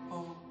 oh,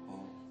 oh,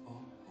 oh,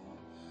 oh, oh,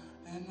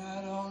 and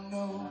I don't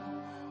know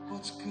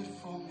what's good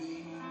for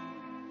me.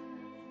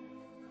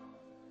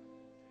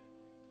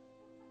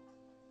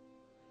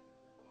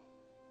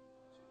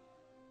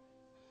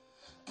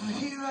 But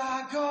here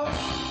I go,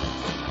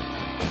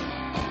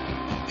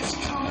 it's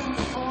coming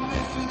for me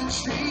through the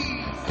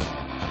trees.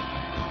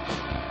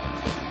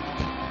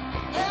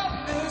 Help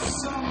me,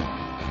 someone,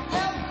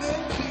 help me,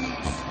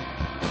 please.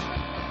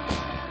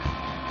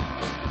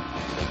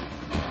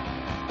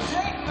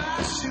 Take my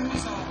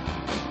shoes off,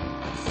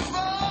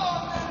 throw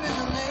them in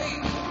the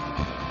lake.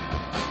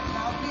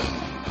 I'll be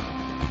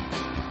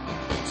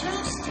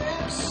 2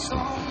 steps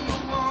on the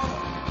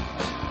water.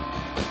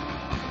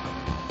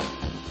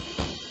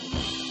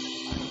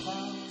 I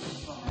found the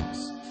fox,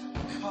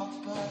 caught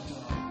by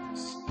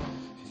dogs.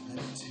 He let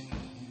me take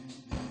him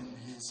in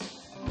his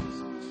hands.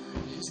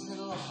 His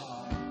little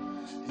heart,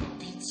 it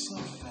beats so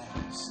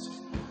fast,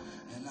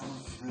 and I'm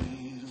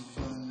afraid of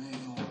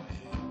running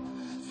away.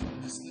 For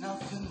there's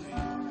nothing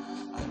real,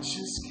 I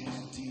just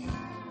can't deal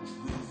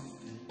with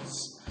this.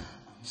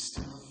 I'm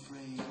still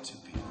afraid to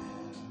be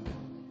there.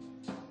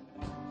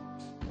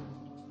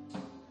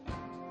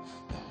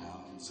 The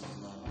hounds of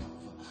love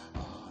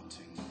are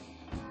haunting me.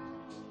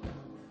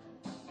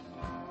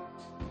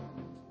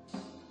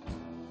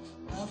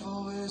 I've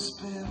always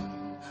been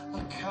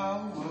a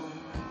coward,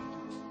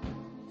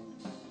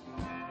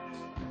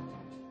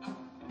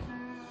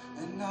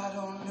 and I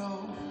don't know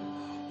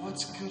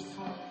what's good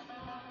for me.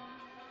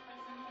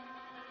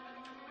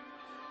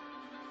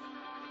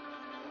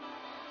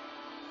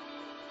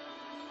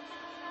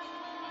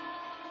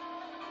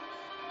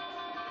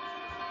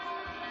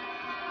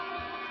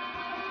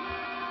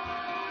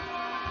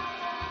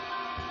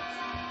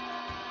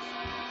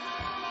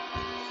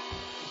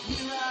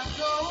 Here I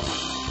go,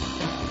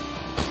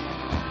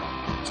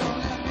 don't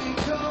let me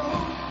go.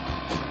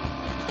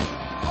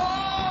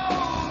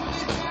 Hold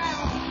me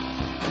down,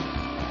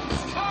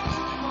 it's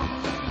coming from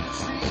the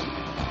tree.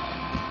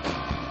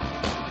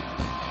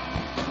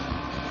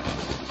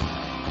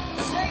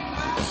 Take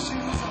my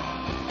shoes off,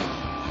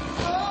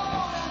 throw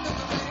them in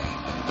the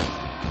lake.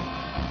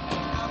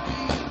 I'll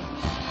be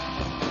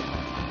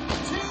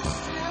 2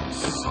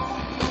 steps on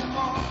the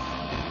wall.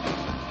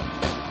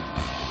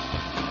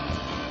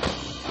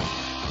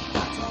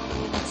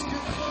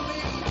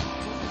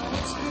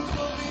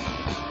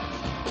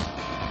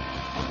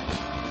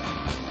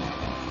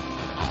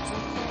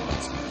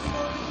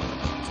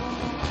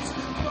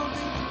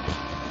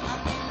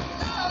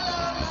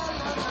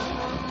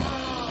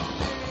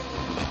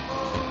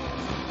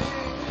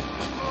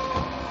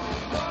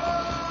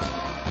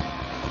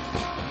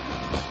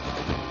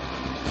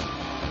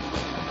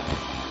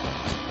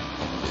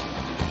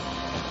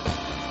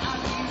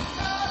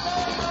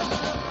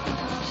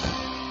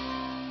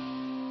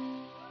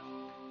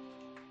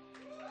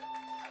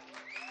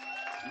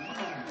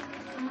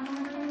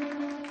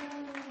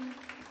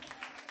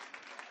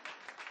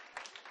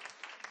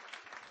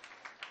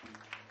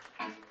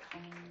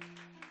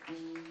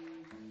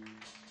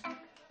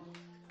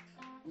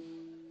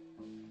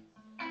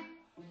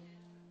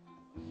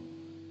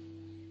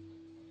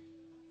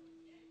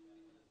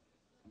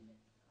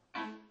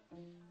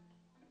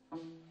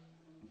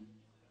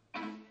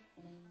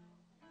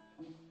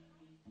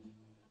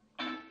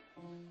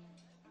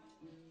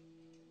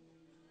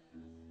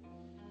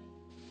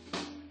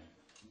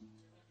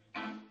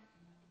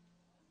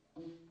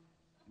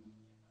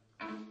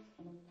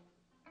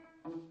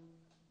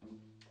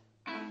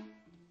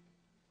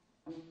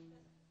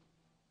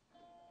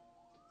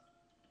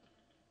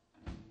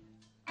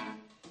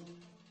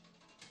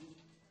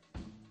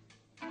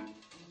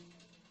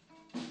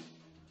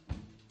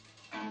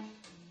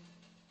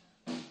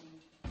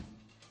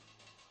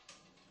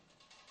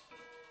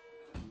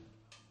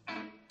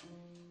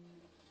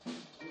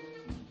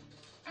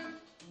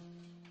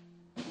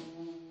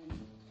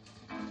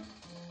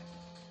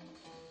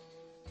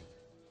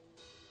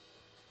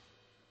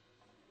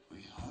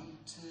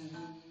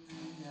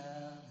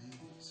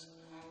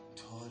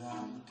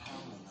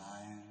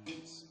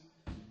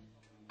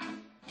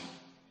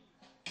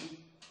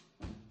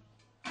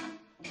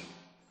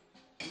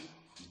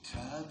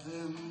 add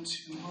them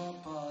to our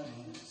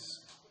bodies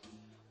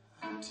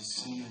to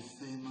see if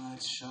they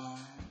might shine.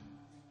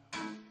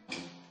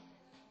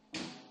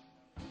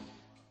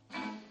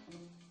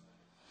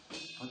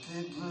 But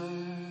they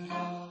blurred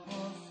our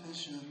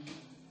vision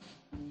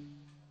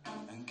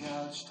and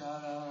gouged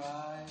out our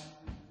eyes.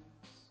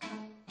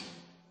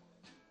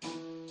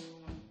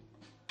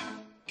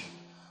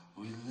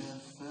 We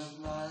left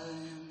them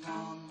lying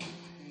on the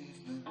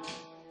pavement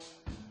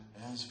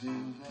as we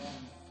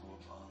ran for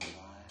our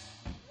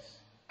lives.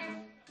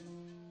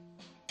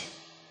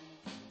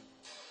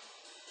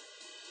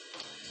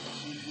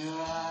 Keep your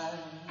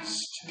eyes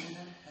straight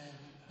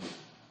ahead.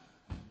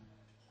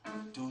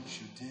 Don't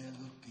you dare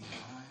look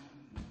behind.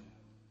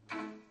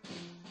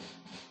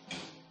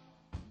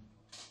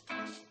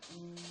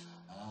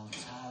 I'll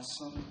tie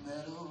some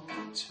metal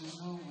to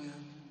the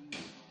wind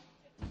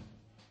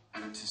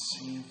to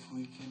see if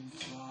we can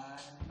fly.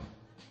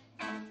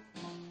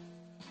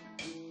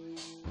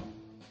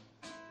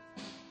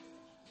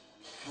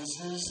 Cause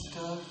there's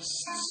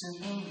dust in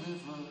the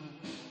river,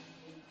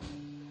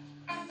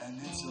 and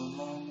it's a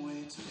long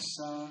way to the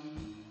sun.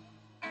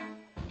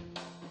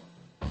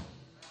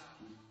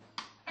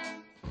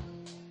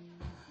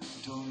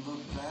 Don't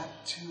look back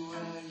to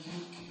where you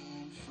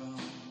came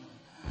from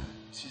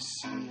to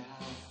see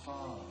how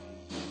far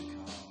you've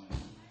come.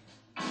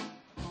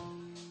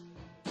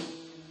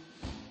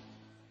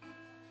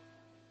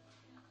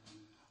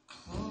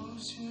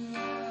 Close your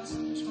eyes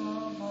and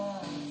draw my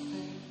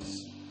face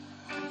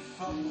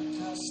from the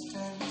dust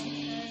and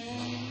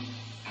decay.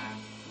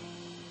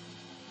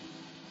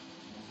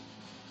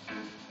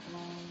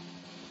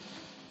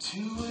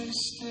 Too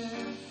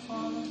wasted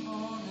for the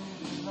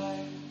morning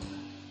light.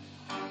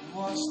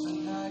 Watch the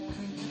night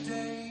creep the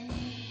day.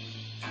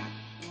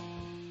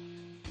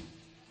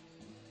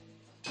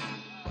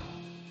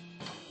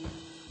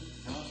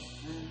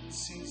 Nothing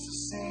seems the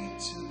same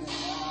to me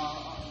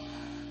now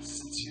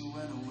since you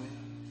went away.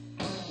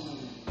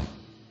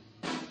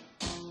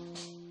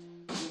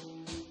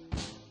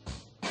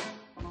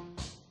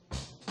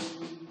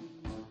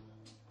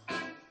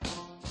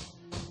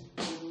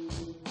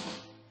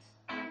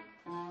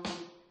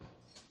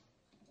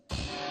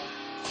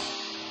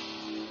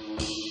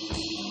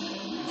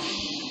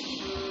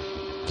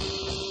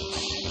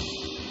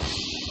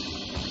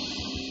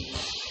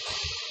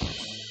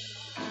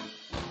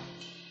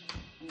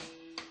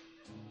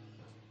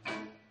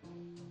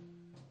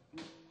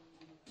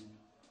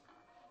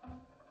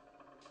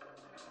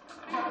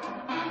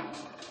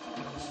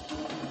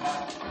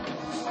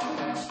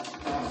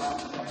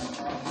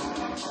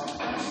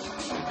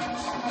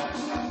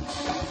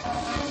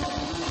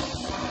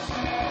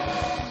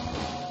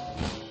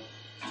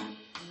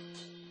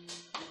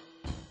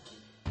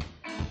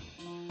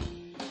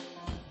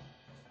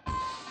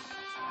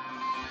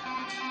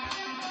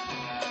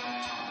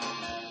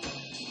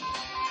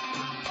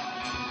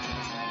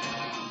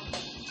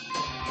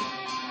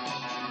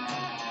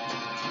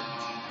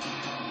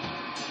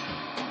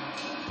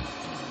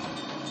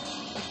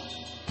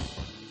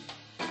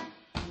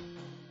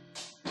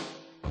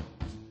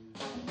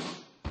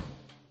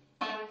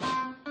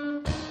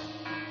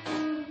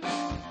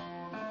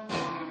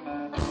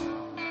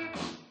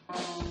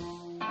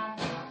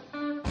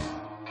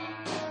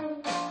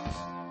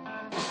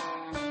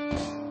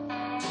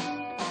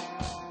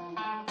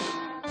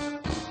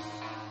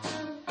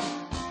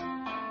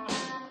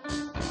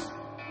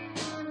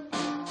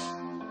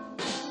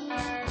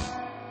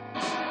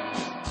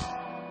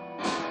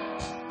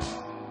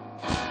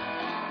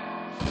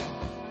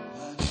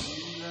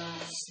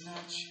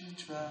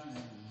 Drown in the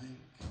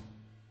lake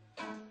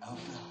out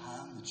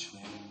behind the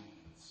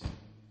trains.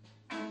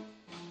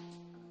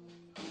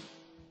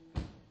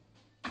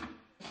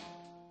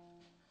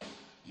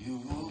 You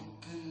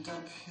opened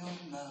up your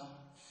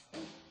mouth,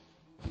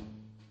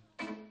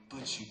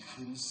 but you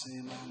couldn't say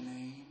my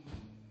name.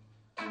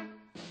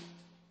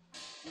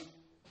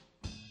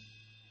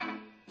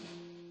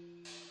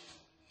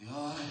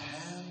 Your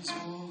hands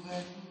were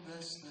wet and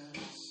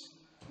restless.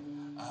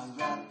 I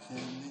wrapped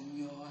them in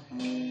your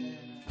hair.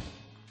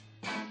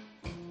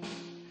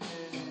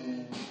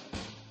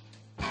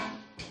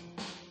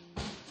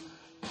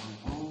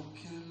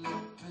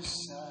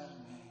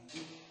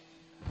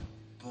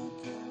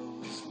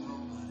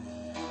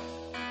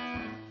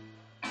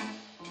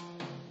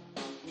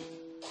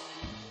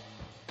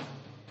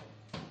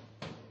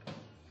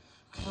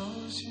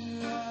 Close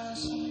your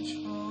eyes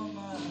and draw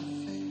my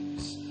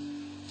face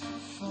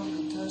from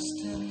the dust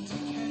and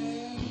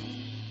decay.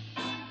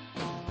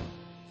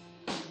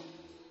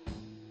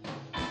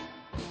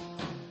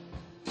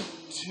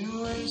 Too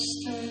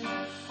wasted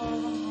for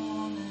the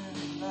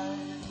morning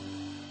light.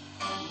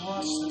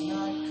 Watch the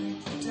night creep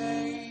the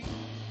day.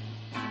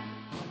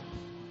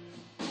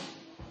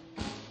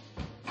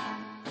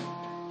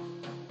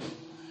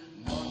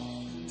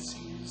 Nothing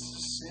seems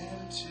the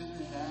same to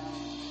me now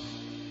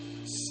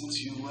since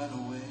you went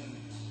away.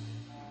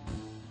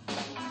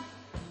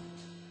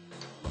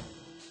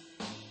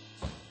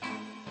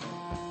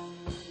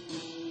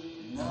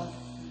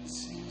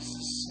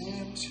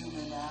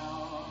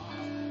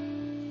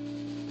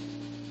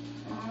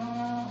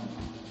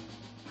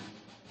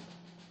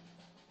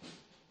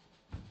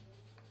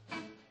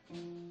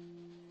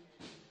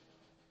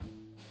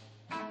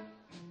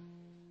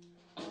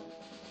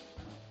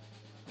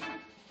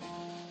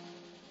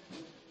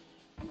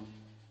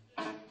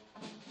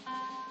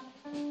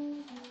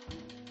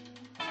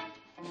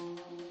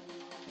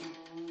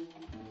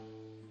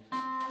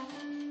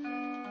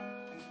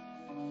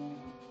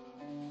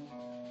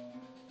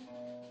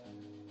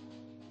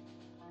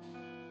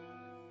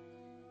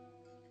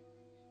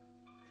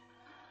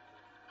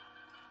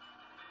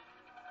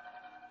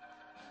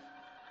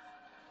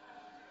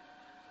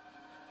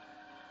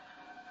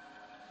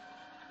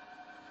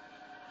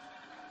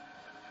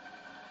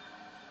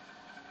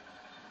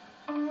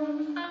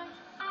 Thank you.